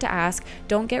doesn't hurt to ask.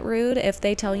 Don't get rude if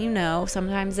they tell you no.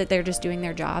 Sometimes that they're just doing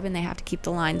their job and they have to keep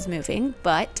the lines moving,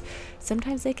 but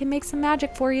sometimes they can make some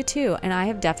magic for you too. And I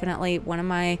have definitely, one of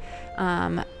my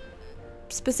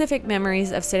specific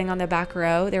memories of sitting on the back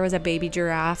row, there was a baby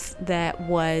giraffe that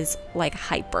was like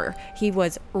hyper. He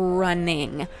was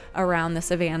running around the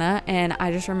savannah, and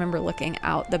I just remember looking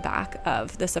out the back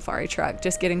of the safari truck,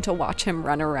 just getting to watch him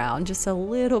run around just a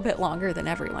little bit longer than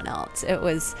everyone else. It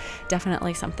was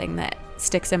definitely something that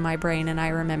sticks in my brain, and I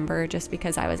remember just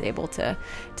because I was able to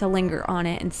linger on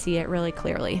it and see it really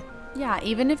clearly. Yeah,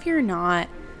 even if you're not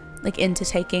like into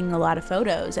taking a lot of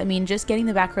photos. I mean, just getting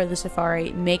the back row of the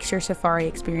safari makes your safari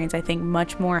experience, I think,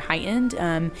 much more heightened.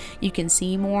 You can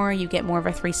see more, you get more of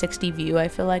a 360 view, I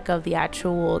feel like, of the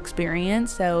actual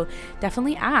experience. So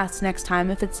definitely ask next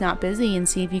time if it's not busy and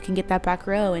see if you can get that back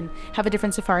row and have a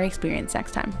different safari experience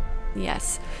next time.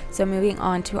 Yes. So moving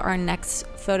on to our next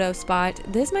photo spot.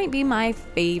 This might be my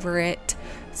favorite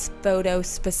photo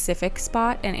specific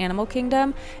spot in Animal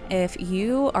Kingdom. If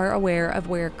you are aware of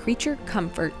where Creature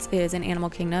Comforts is in Animal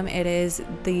Kingdom, it is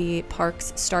the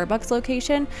park's Starbucks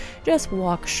location. Just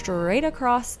walk straight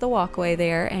across the walkway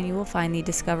there and you will find the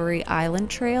Discovery Island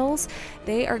trails.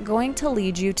 They are going to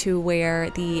lead you to where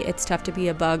the It's Tough to Be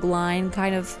a Bug line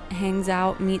kind of hangs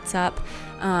out, meets up,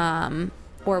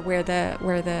 or where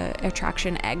the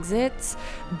attraction exits,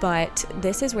 but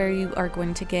this is where you are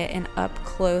going to get an up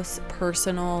close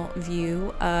personal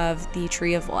view of the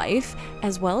Tree of Life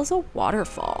as well as a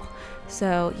waterfall.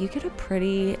 So you get a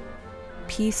pretty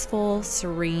peaceful,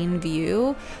 serene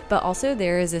view, but also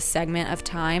there is a segment of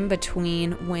time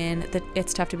between when the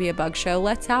It's Tough to Be a Bug show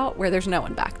lets out where there's no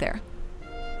one back there.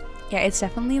 Yeah, it's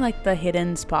definitely like the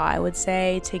hidden spot, I would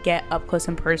say, to get up close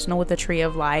and personal with the Tree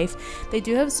of Life. They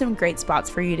do have some great spots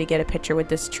for you to get a picture with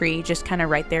this tree, just kind of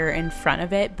right there in front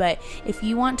of it. But if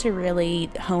you want to really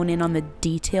hone in on the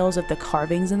details of the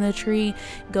carvings in the tree,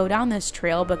 go down this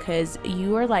trail, because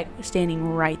you are like standing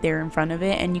right there in front of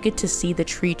it and you get to see the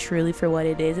tree truly for what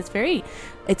it is.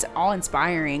 It's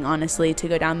awe-inspiring, honestly, to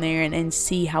go down there and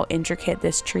see how intricate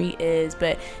this tree is.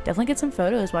 But definitely get some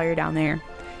photos while you're down there.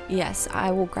 Yes,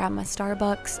 I will grab my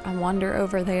Starbucks, I wander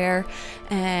over there,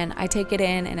 and I take it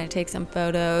in and I take some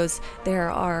photos. There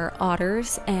are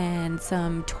otters and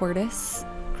some tortoise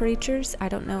creatures. I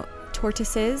don't know.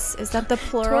 Tortoises? Is that the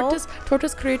plural?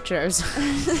 Tortoise creatures.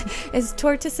 Is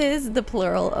tortoises the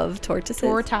plural of tortoises?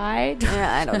 Tortide?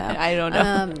 Yeah, I don't know. I don't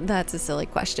know. That's a silly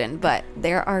question, but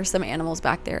there are some animals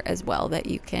back there as well that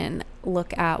you can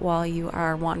look at while you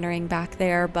are wandering back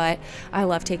there. But I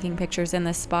love taking pictures in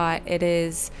this spot. It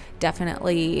is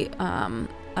definitely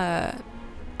a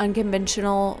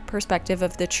unconventional perspective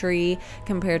of the tree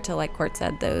compared to, like Court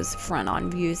said, those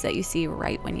front-on views that you see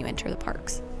right when you enter the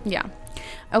parks. Yeah.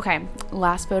 Okay,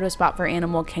 last photo spot for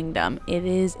Animal Kingdom. It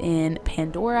is in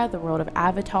Pandora, the world of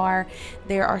Avatar.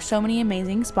 There are so many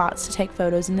amazing spots to take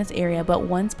photos in this area, but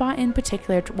one spot in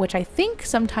particular, which I think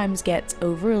sometimes gets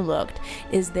overlooked,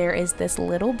 is there is this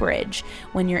little bridge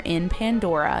when you're in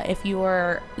Pandora. If you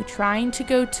are trying to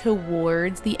go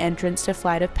towards the entrance to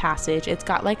Flight of Passage, it's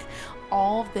got like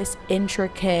all of this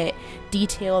intricate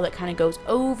detail that kind of goes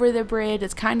over the bridge.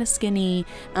 It's kind of skinny,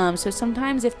 so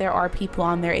sometimes if there are people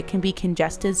on there, it can be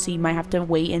congested, so you might have to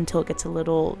wait until it gets a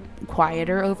little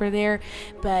quieter over there.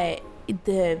 But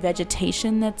the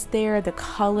vegetation that's there, the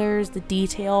colors, the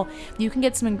detail, you can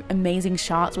get some amazing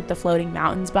shots with the floating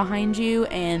mountains behind you,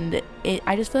 and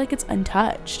I just feel like it's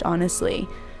untouched, honestly.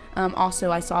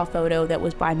 Also, I saw a photo that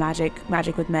was by Magic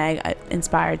with Meg. I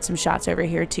inspired some shots over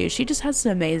here too. She just has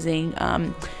some amazing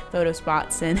photo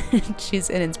spots, and she's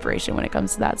an inspiration when it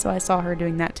comes to that. So I saw her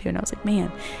doing that too, and I was like,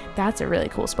 man, that's a really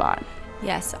cool spot.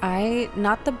 Yes,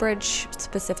 not the bridge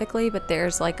specifically, but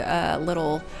there's like a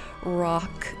little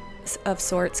rock of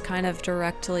sorts kind of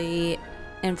directly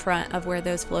in front of where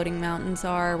those floating mountains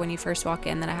are when you first walk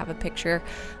in, that I have a picture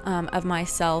of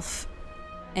myself.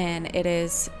 And it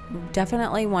is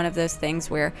definitely one of those things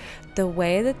where the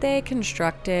way that they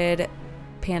constructed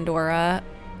Pandora,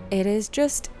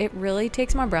 it really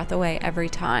takes my breath away every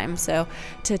time. So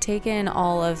to take in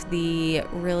all of the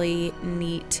really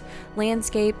neat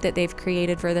landscape that they've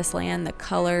created for this land, the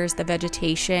colors, the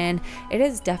vegetation, it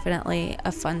is definitely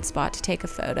a fun spot to take a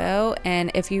photo. And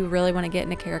if you really want to get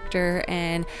into character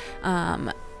and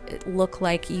look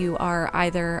like you are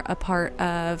either a part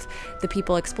of the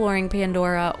people exploring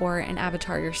Pandora or an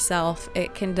avatar yourself,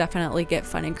 it can definitely get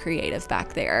fun and creative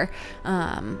back there.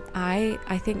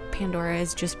 I think Pandora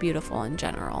is just beautiful in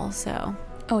general, so.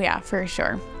 Oh yeah, for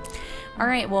sure. All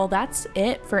right, well, that's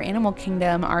it for Animal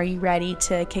Kingdom. Are you ready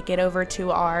to kick it over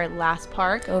to our last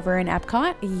park over in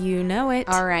Epcot? You know it.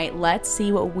 All right, let's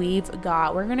see what we've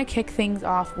got. We're going to kick things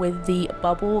off with the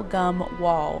Bubble Gum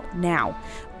Wall. Now,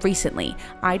 recently,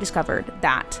 I discovered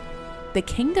that the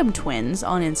Kingdom Twins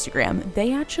on Instagram,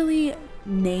 they actually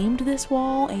named this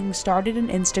wall and started an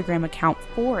Instagram account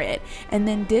for it. And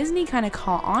then Disney kind of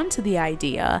caught on to the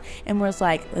idea and was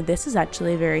like, this is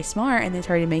actually very smart. And they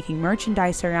started making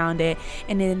merchandise around it.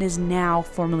 And it is now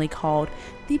formally called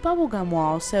the bubblegum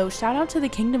wall. So shout out to the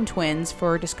Kingdom Twins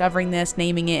for discovering this,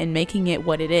 naming it, and making it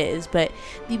what it is. But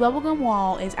the bubblegum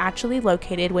wall is actually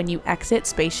located when you exit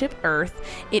Spaceship Earth.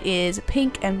 It is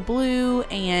pink and blue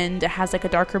and has like a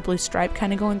darker blue stripe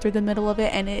kind of going through the middle of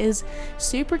it, and it is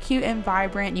super cute and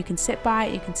vibrant. You can sit by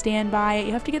it, you can stand by it,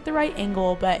 you have to get the right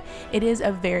angle, but it is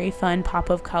a very fun pop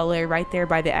of color right there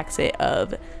by the exit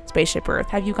of Spaceship Earth.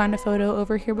 Have you gotten a photo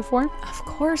over here before? Of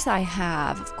course I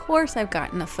have. Of course I've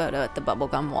gotten a photo at the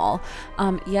bubblegum wall.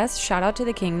 Yes, shout out to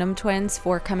the Kingdom Twins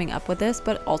for coming up with this,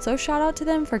 but also shout out to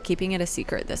them for keeping it a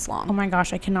secret this long. Oh my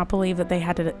gosh, I cannot believe that they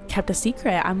had to kept a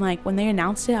secret. I'm like, when they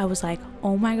announced it, I was like,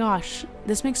 oh my gosh,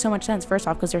 this makes so much sense. First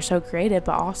off, because they're so creative,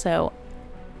 but also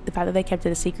the fact that they kept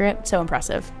it a secret, so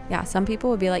impressive. Yeah, some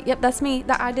people would be like, yep, that's me,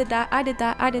 I did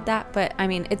that. But I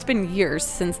mean, it's been years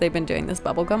since they've been doing this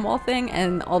bubblegum wall thing,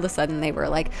 and all of a sudden they were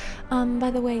like,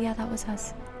 by the way, yeah, that was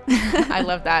us. I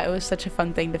love that. It was such a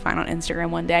fun thing to find on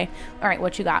Instagram one day. All right,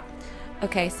 what you got?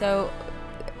 Okay, so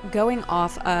going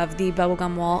off of the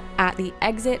bubblegum wall at the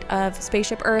exit of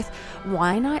Spaceship Earth,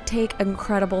 why not take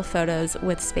incredible photos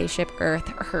with Spaceship Earth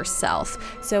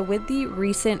herself? So with the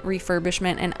recent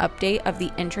refurbishment and update of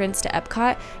the entrance to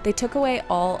Epcot, they took away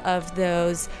all of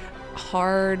those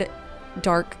hard,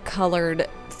 dark colored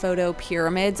photo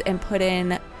pyramids and put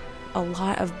in a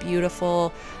lot of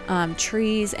beautiful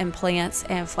trees and plants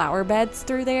and flower beds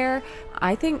through there.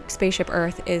 I think Spaceship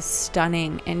Earth is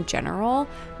stunning in general,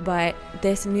 but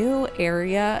this new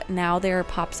area, now there are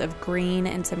pops of green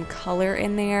and some color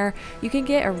in there. You can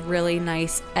get a really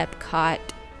nice Epcot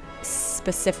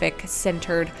specific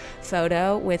centered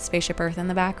photo with Spaceship Earth in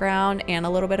the background and a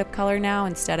little bit of color now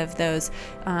instead of those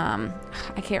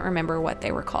I can't remember what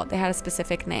they were called. They had a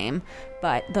specific name,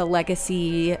 but the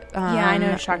legacy I know what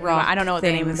you're talking about. I don't know what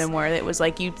the name of things. them were. It was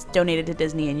like you donated to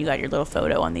Disney and you got your little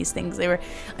photo on these things. I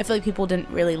feel like people didn't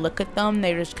really look at them.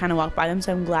 They just kind of walked by them,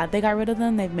 so I'm glad they got rid of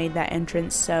them. They've made that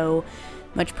entrance so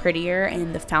much prettier,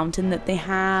 and the fountain that they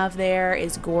have there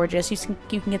is gorgeous. You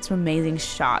can get some amazing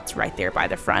shots right there by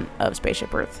the front of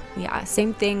Spaceship Earth. Yeah,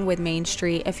 same thing with Main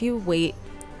Street. If you wait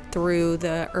through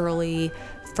the early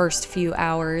first few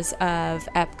hours of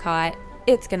Epcot,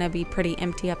 it's going to be pretty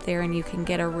empty up there, and you can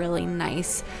get a really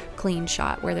nice clean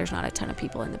shot where there's not a ton of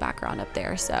people in the background up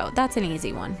there. So that's an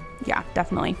easy one. Yeah,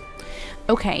 definitely.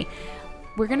 Okay,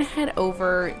 we're going to head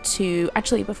over to,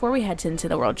 actually, before we head into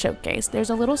the World Showcase, there's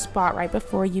a little spot right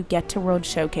before you get to World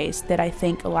Showcase that I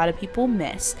think a lot of people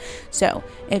miss. So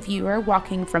if you are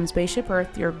walking from Spaceship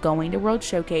Earth, you're going to World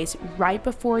Showcase, right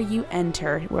before you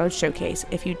enter World Showcase,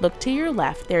 if you look to your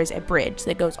left, there's a bridge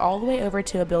that goes all the way over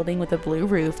to a building with a blue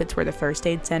roof. It's where the First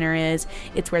Aid Center is.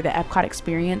 It's where the Epcot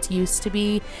Experience used to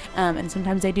be, and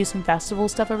sometimes they do some festival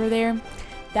stuff over there.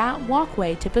 That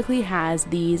walkway typically has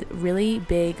these really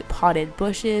big potted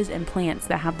bushes and plants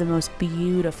that have the most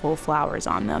beautiful flowers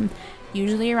on them.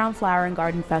 Usually around Flower and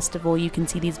Garden Festival, you can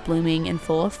see these blooming in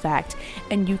full effect,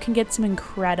 and you can get some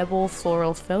incredible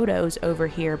floral photos over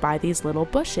here by these little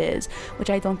bushes, which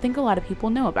I don't think a lot of people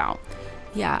know about.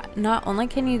 Yeah, not only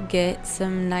can you get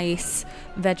some nice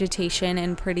vegetation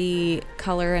and pretty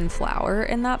color and flower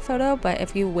in that photo, but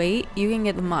if you wait, you can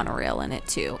get the monorail in it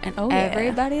too. And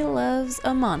everybody loves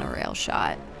a monorail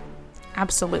shot.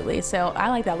 Absolutely. So I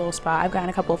like that little spot. I've gotten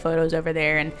a couple of photos over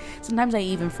there, and sometimes I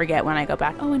even forget when I go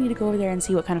back, I need to go over there and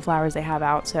see what kind of flowers they have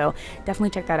out. So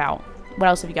definitely check that out. What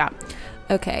else have you got?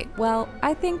 Okay, well,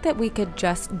 I think that we could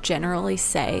just generally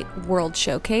say World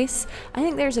Showcase. I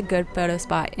think there's a good photo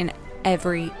spot in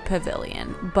every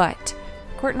pavilion, but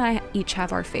Court and I each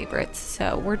have our favorites,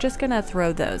 so we're just gonna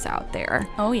throw those out there.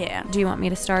 Oh yeah. Do you want me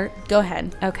to start? Go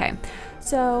ahead. Okay,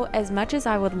 so as much as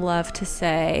I would love to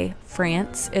say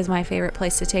France is my favorite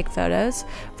place to take photos,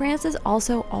 France is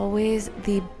also always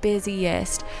the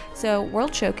busiest. So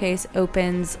World Showcase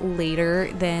opens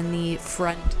later than the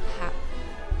front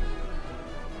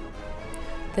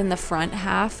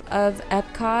half of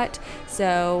Epcot,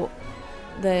 so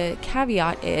the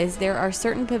caveat is there are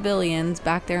certain pavilions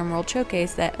back there in World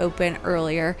Showcase that open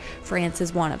earlier. France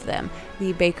is one of them.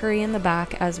 The bakery in the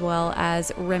back, as well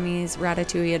as Remy's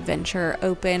Ratatouille Adventure,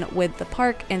 open with the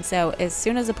park, and so as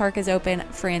soon as the park is open,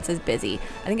 France is busy.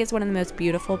 I think it's one of the most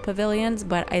beautiful pavilions,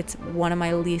 but it's one of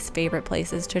my least favorite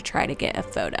places to try to get a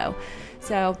photo.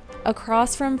 So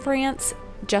across from France,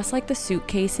 just like the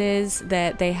suitcases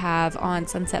that they have on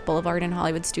Sunset Boulevard and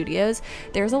Hollywood Studios,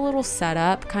 there's a little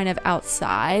setup kind of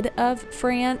outside of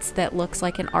France that looks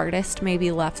like an artist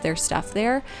maybe left their stuff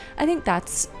there. I think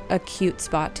that's a cute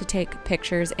spot to take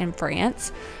pictures in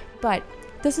France. But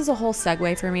this is a whole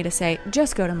segue for me to say,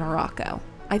 just go to Morocco.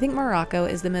 I think Morocco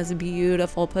is the most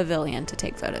beautiful pavilion to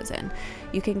take photos in.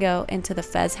 You can go into the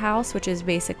Fez House, which is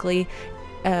basically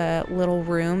a little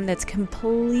room that's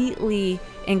completely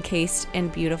encased in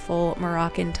beautiful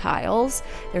Moroccan tiles.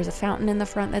 There's a fountain in the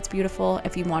front that's beautiful.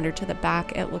 If you wander to the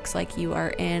back, it looks like you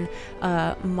are in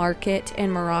a market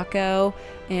in Morocco,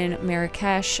 in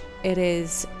Marrakesh.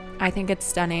 I think it's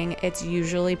stunning. It's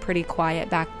usually pretty quiet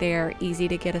back there, easy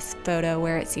to get a photo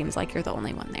where it seems like you're the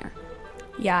only one there.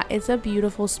 Yeah, it's a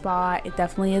beautiful spot. It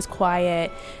definitely is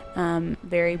quiet,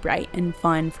 very bright and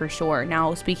fun for sure.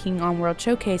 Now, speaking on World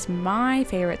Showcase, my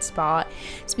favorite spot,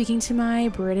 speaking to my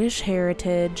British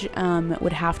heritage,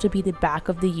 would have to be the back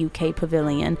of the UK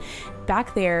pavilion.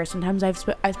 Back there, sometimes I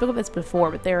spoke of this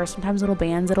before, but there are sometimes little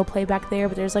bands that'll play back there,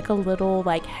 but there's like a little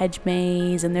like hedge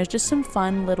maze, and there's just some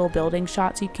fun little building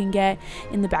shots you can get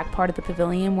in the back part of the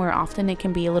pavilion where often it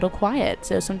can be a little quiet.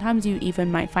 So sometimes you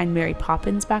even might find Mary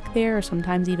Poppins back there, or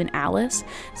sometimes even Alice.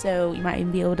 So you might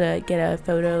even be able to get a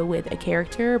photo with a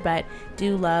character, but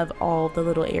do love all the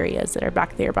little areas that are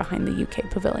back there behind the UK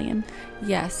pavilion.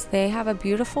 Yes, they have a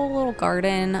beautiful little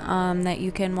garden that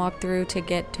you can walk through to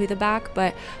get to the back,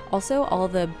 but also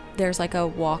there's like a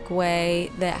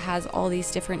walkway that has all these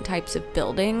different types of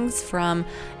buildings from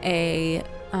a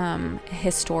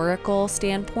historical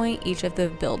standpoint. Each of the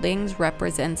buildings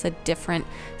represents a different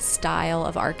style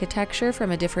of architecture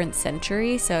from a different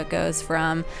century. So it goes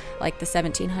from like the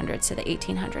 1700s to the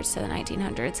 1800s to the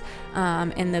 1900s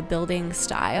in the building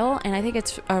style. And I think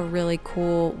it's a really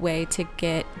cool way to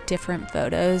get different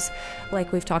photos,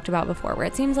 like we've talked about before, where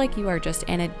it seems like you are just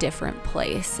in a different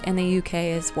place. And the UK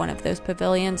is one of those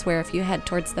pavilions where if you head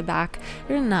towards the back,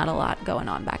 there's not a lot going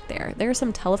on back there. There are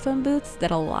some telephone booths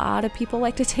that a lot of people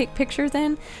like to take pictures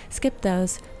in. Skip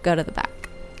those, go to the back.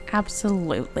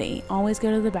 Absolutely. Always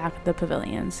go to the back of the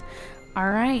pavilions. All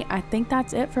right, I think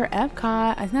that's it for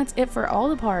Epcot. I think that's it for all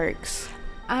the parks.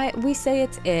 We say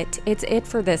it's it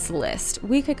for this list.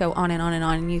 We could go on and on and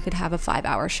on, and you could have a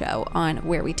 5-hour show on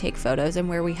where we take photos and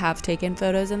where we have taken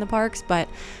photos in the parks. But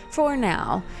for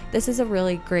now, this is a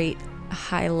really great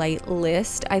highlight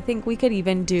list. I think we could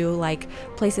even do like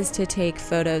places to take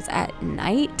photos at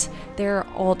night. There are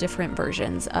all different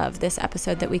versions of this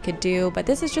episode that we could do, but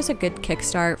this is just a good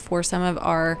kickstart for some of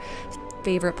our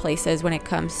favorite places when it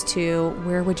comes to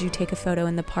where would you take a photo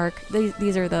in the park.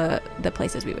 These are the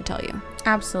places we would tell you.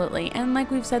 Absolutely. And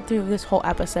like we've said through this whole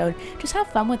episode, just have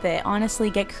fun with it. Honestly,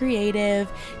 get creative,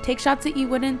 take shots that you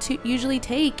wouldn't usually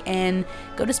take, and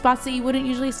go to spots that you wouldn't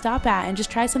usually stop at, and just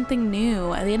try something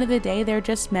new. At the end of the day, they're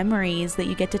just memories that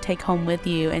you get to take home with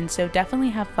you. And so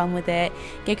definitely have fun with it,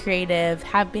 get creative,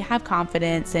 have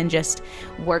confidence, and just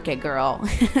work it, girl.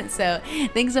 So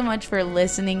thanks so much for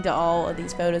listening to all of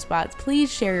these photo spots.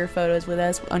 Please share your photos with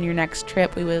us on your next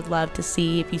trip. We would love to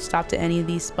see if you stopped at any of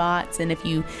these spots, and if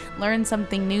you learned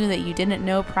something new that you didn't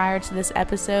know prior to this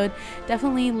episode,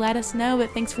 definitely let us know. But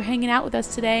thanks for hanging out with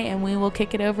us today, and we will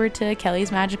kick it over to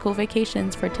Kelly's Magical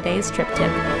Vacations for today's trip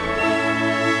tip.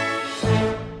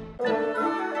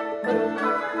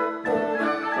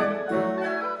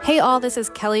 Hey all, this is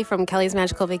Kelly from Kelly's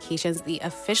Magical Vacations, the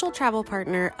official travel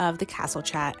partner of the Castle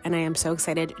Chat, and I am so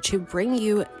excited to bring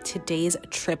you today's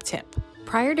trip tip.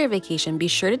 Prior to a vacation, be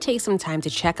sure to take some time to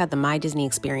check out the My Disney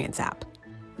Experience app.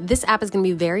 This app is going to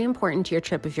be very important to your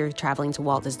trip if you're traveling to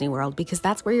Walt Disney World, because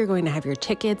that's where you're going to have your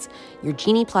tickets, your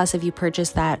Genie Plus if you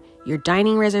purchase that, your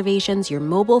dining reservations, your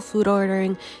mobile food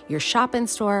ordering, your shop in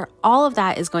store. All of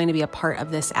that is going to be a part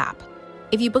of this app.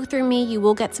 If you book through me, you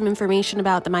will get some information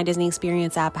about the My Disney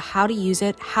Experience app, how to use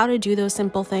it, how to do those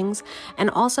simple things. And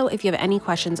also, if you have any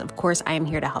questions, of course, I am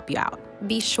here to help you out.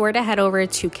 Be sure to head over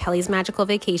to Kelly's Magical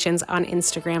Vacations on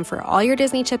Instagram for all your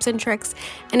Disney tips and tricks.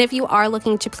 And if you are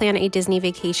looking to plan a Disney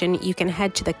vacation, you can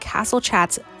head to the Castle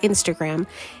Chat's Instagram,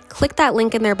 click that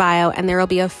link in their bio, and there will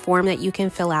be a form that you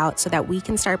can fill out so that we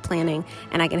can start planning,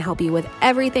 and I can help you with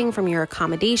everything from your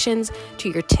accommodations to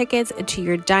your tickets to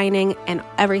your dining and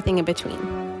everything in between.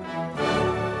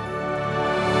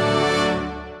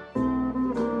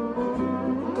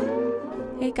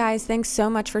 Hey guys, thanks so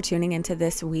much for tuning into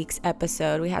this week's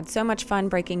episode. We had so much fun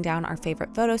breaking down our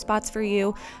favorite photo spots for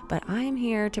you, but I am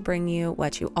here to bring you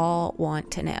what you all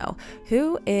want to know.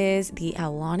 Who is the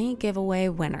Aulani giveaway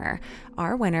winner?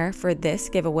 Our winner for this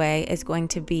giveaway is going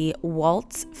to be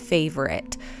Walt's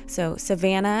Favorite. So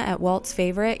Savannah at Walt's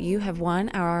Favorite, you have won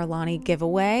our Aulani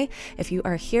giveaway. If you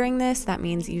are hearing this, that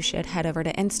means you should head over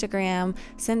to Instagram,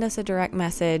 send us a direct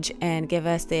message, and give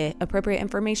us the appropriate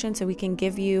information so we can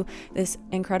give you this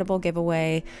incredible incredible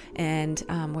giveaway, and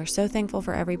we're so thankful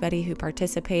for everybody who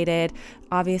participated.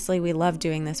 Obviously, we love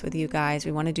doing this with you guys.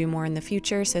 We want to do more in the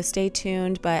future, so stay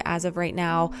tuned. But as of right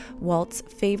now, Walt's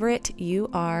favorite, you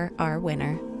are our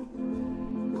winner.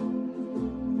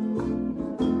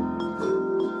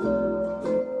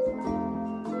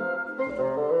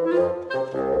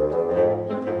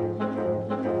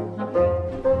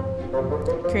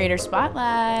 Creator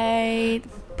Spotlight.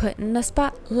 Putting a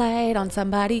spotlight on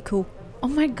somebody cool. Oh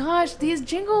my gosh, these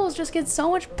jingles just get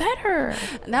so much better.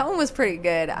 That one was pretty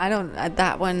good. I'm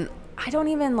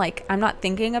not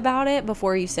thinking about it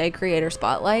before you say Creator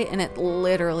Spotlight, and it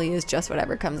literally is just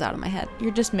whatever comes out of my head.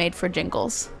 You're just made for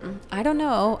jingles. I don't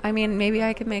know. I mean, maybe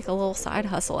I could make a little side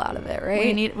hustle out of it,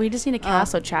 right? We just need a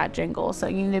Castle Chat jingle, so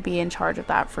you need to be in charge of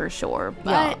that for sure.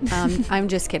 But I'm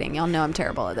just kidding. Y'all know I'm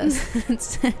terrible at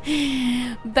this.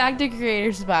 Back to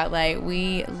Creator Spotlight.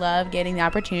 We love getting the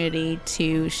opportunity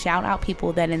to shout out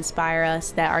people that inspire us,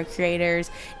 that are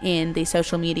creators in the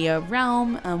social media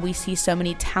realm. We see so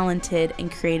many talented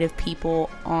and creative people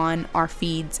on our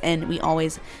feeds, and we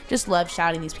always just love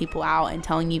shouting these people out and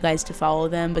telling you guys to follow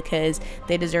them because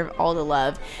they deserve all the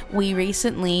love. We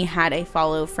recently had a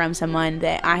follow from someone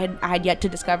that I had yet to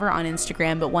discover on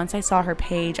Instagram, but once I saw her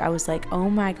page, I was like, oh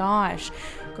my gosh,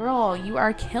 girl, you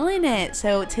are killing it.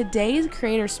 So today's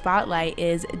Creator Spotlight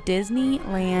is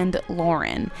Disneyland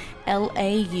Lauren,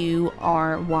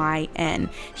 Lauryn.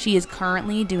 She is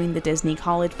currently doing the Disney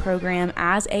College program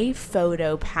as a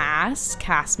PhotoPass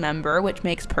cast member, which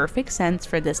makes perfect sense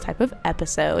for this type of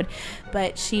episode.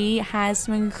 But she has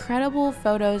some incredible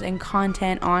photos and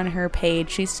content on her page.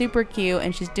 She's super cute,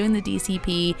 and she's doing the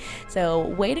DCP. So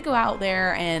way to go out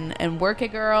there and work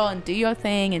it, girl, and do your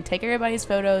thing and take everybody's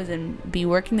photos and be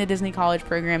working the Disney College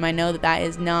program. I know that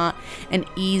is not an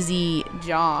easy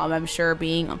job. I'm sure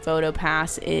being on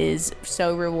PhotoPass is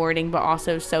so rewarding, but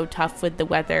also so tough with the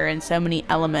weather and so many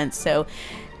elements. So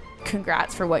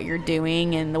congrats for what you're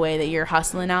doing and the way that you're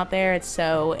hustling out there. It's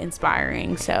so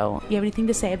inspiring. So you have anything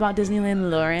to say about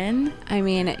Disneyland Lauren? I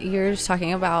mean, you're just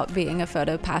talking about being a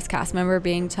PhotoPass cast member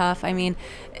being tough. I mean,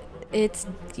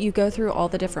 you go through all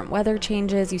the different weather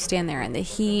changes. You stand there in the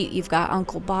heat. You've got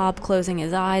Uncle Bob closing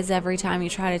his eyes every time you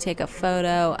try to take a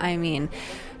photo. I mean,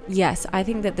 yes, I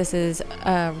think that this is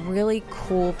a really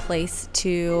cool place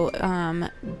to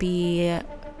be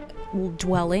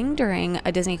dwelling during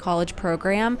a Disney College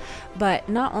program. But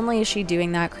not only is she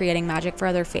doing that, creating magic for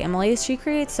other families, she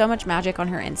creates so much magic on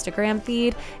her Instagram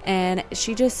feed, and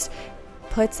she just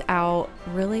puts out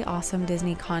really awesome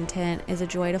Disney content, is a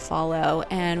joy to follow,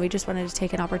 and we just wanted to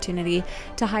take an opportunity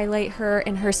to highlight her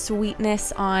and her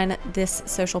sweetness on this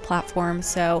social platform.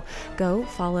 So go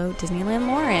follow Disneyland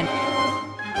Lauren.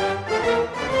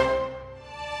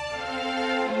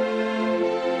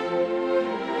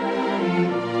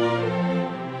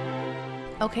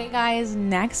 Okay guys,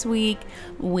 next week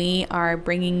we are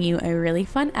bringing you a really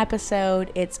fun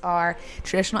episode. It's our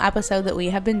traditional episode that we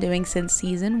have been doing since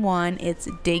season 1. It's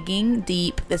Digging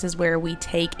Deep. This is where we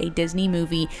take a Disney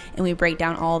movie and we break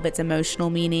down all of its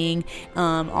emotional meaning,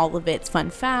 all of its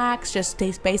fun facts, just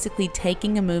basically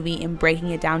taking a movie and breaking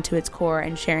it down to its core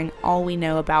and sharing all we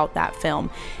know about that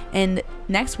film. And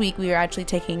next week we are actually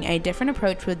taking a different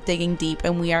approach with Digging Deep,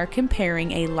 and we are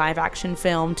comparing a live action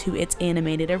film to its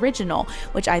animated original,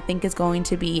 which I think is going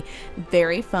to be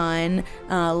very fun,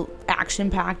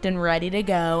 action-packed and ready to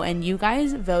go. And you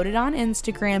guys voted on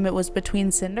Instagram. It was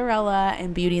between Cinderella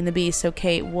and Beauty and the Beast. So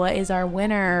Kate, what is our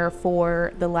winner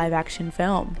for the live action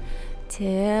film?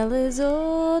 Tale as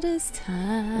old as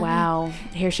time. Wow,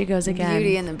 here she goes again.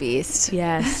 Beauty and the Beast.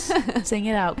 Yes. Sing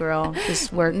it out, girl.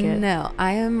 Just work it. No,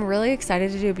 I am really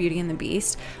excited to do Beauty and the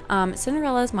Beast.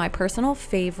 Cinderella is my personal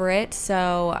favorite,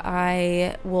 so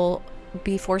I will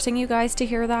be forcing you guys to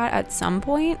hear that at some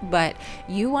point, but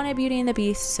you wanted Beauty and the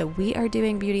Beast, so we are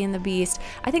doing Beauty and the Beast.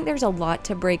 I think there's a lot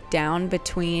to break down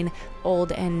between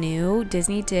old and new.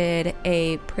 Disney did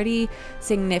a pretty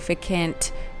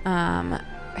significant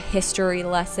history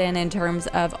lesson in terms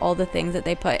of all the things that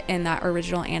they put in that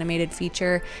original animated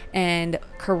feature and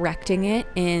correcting it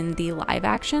in the live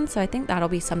action. So I think that'll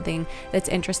be something that's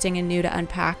interesting and new to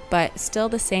unpack, but still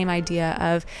the same idea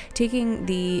of taking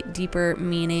the deeper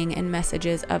meaning and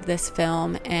messages of this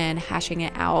film and hashing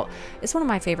it out. It's one of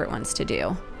my favorite ones to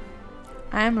do.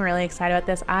 I'm really excited about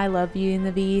this. I love Beauty and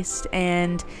the Beast,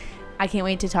 and I can't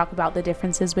wait to talk about the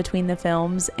differences between the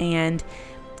films. And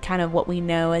kind of what we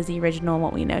know as the original and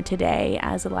what we know today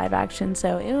as a live action.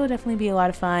 So it will definitely be a lot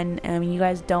of fun. You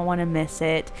guys don't want to miss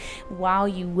it. While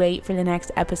you wait for the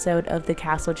next episode of The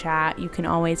Castle Chat, you can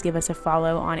always give us a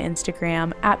follow on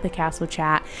Instagram at The Castle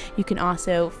Chat. You can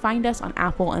also find us on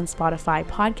Apple and Spotify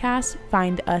podcasts.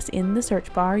 Find us in the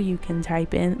search bar. You can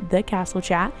type in The Castle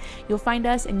Chat. You'll find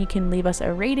us and you can leave us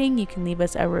a rating. You can leave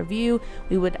us a review.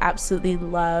 We would absolutely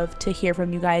love to hear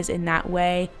from you guys in that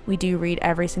way. We do read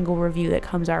every single review that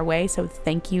comes our way, so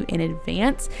thank you in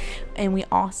advance. And we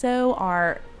also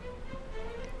are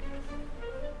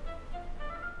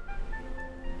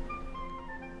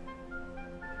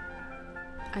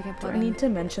I need to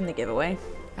mention the giveaway.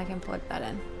 I can plug that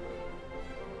in.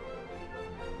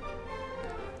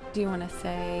 Do you want to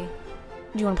say?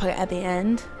 Do you want to plug it at the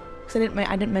end? Because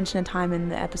I didn't mention a time in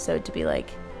the episode to be like,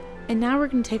 and now we're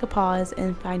going to take a pause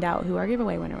and find out who our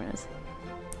giveaway winner is.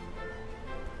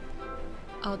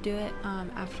 I'll do it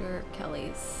after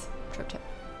Kelly's trip tip.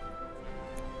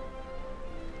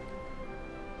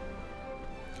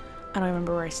 I don't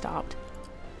remember where I stopped.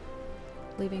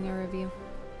 Leaving a review,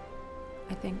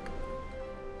 I think.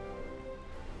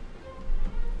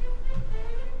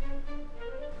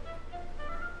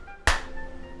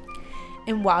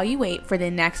 And while you wait for the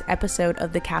next episode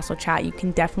of The Castle Chat, you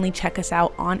can definitely check us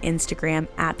out on Instagram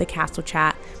at The Castle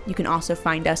Chat. You can also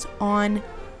find us on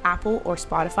Apple or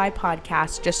Spotify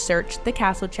podcasts. Just search The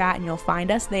Castle Chat and you'll find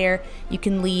us there. You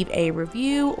can leave a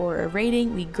review or a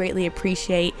rating. We greatly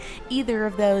appreciate either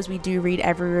of those. We do read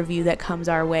every review that comes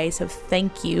our way, so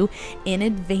thank you in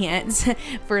advance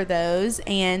for those.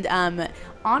 And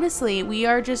honestly, we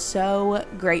are just so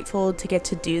grateful to get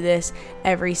to do this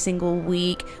every single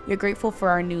week. We're grateful for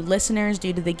our new listeners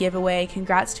due to the giveaway.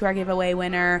 Congrats to our giveaway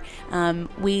winner.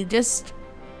 We just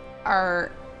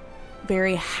are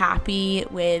very happy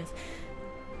with,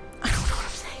 I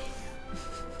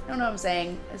don't know what I'm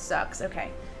saying. It sucks.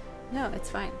 Okay. No, it's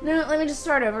fine. No, let me just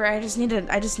start over. I just need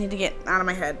to get out of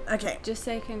my head. Okay. Just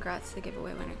say congrats to the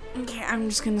giveaway winner. Okay, I'm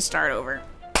just gonna start over.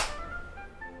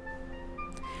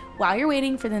 While you're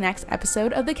waiting for the next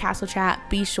episode of The Castle Chat,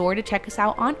 be sure to check us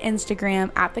out on Instagram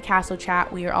at The Castle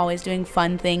Chat. We are always doing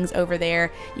fun things over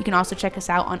there. You can also check us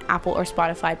out on Apple or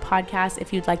Spotify podcasts.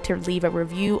 If you'd like to leave a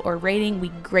review or rating, we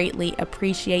greatly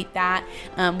appreciate that.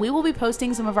 We will be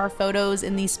posting some of our photos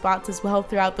in these spots as well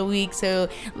throughout the week, so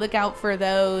look out for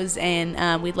those,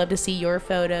 and we'd love to see your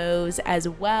photos as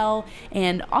well.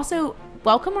 And also,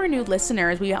 welcome our new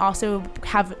listeners. We also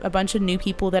have a bunch of new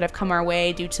people that have come our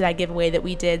way due to that giveaway that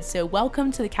we did. So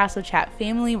welcome to the Castle Chat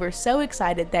family. We're so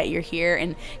excited that you're here,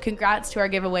 and congrats to our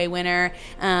giveaway winner.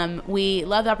 We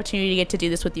love the opportunity to get to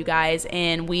do this with you guys,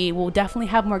 and we will definitely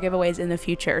have more giveaways in the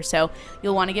future. So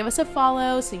you'll want to give us a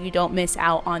follow so you don't miss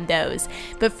out on those.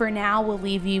 But for now, we'll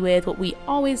leave you with what we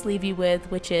always leave you with,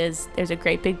 which is there's a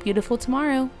great, big, beautiful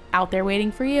tomorrow out there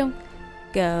waiting for you.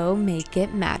 Go make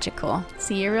it magical.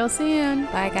 See you real soon.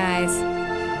 Bye, guys.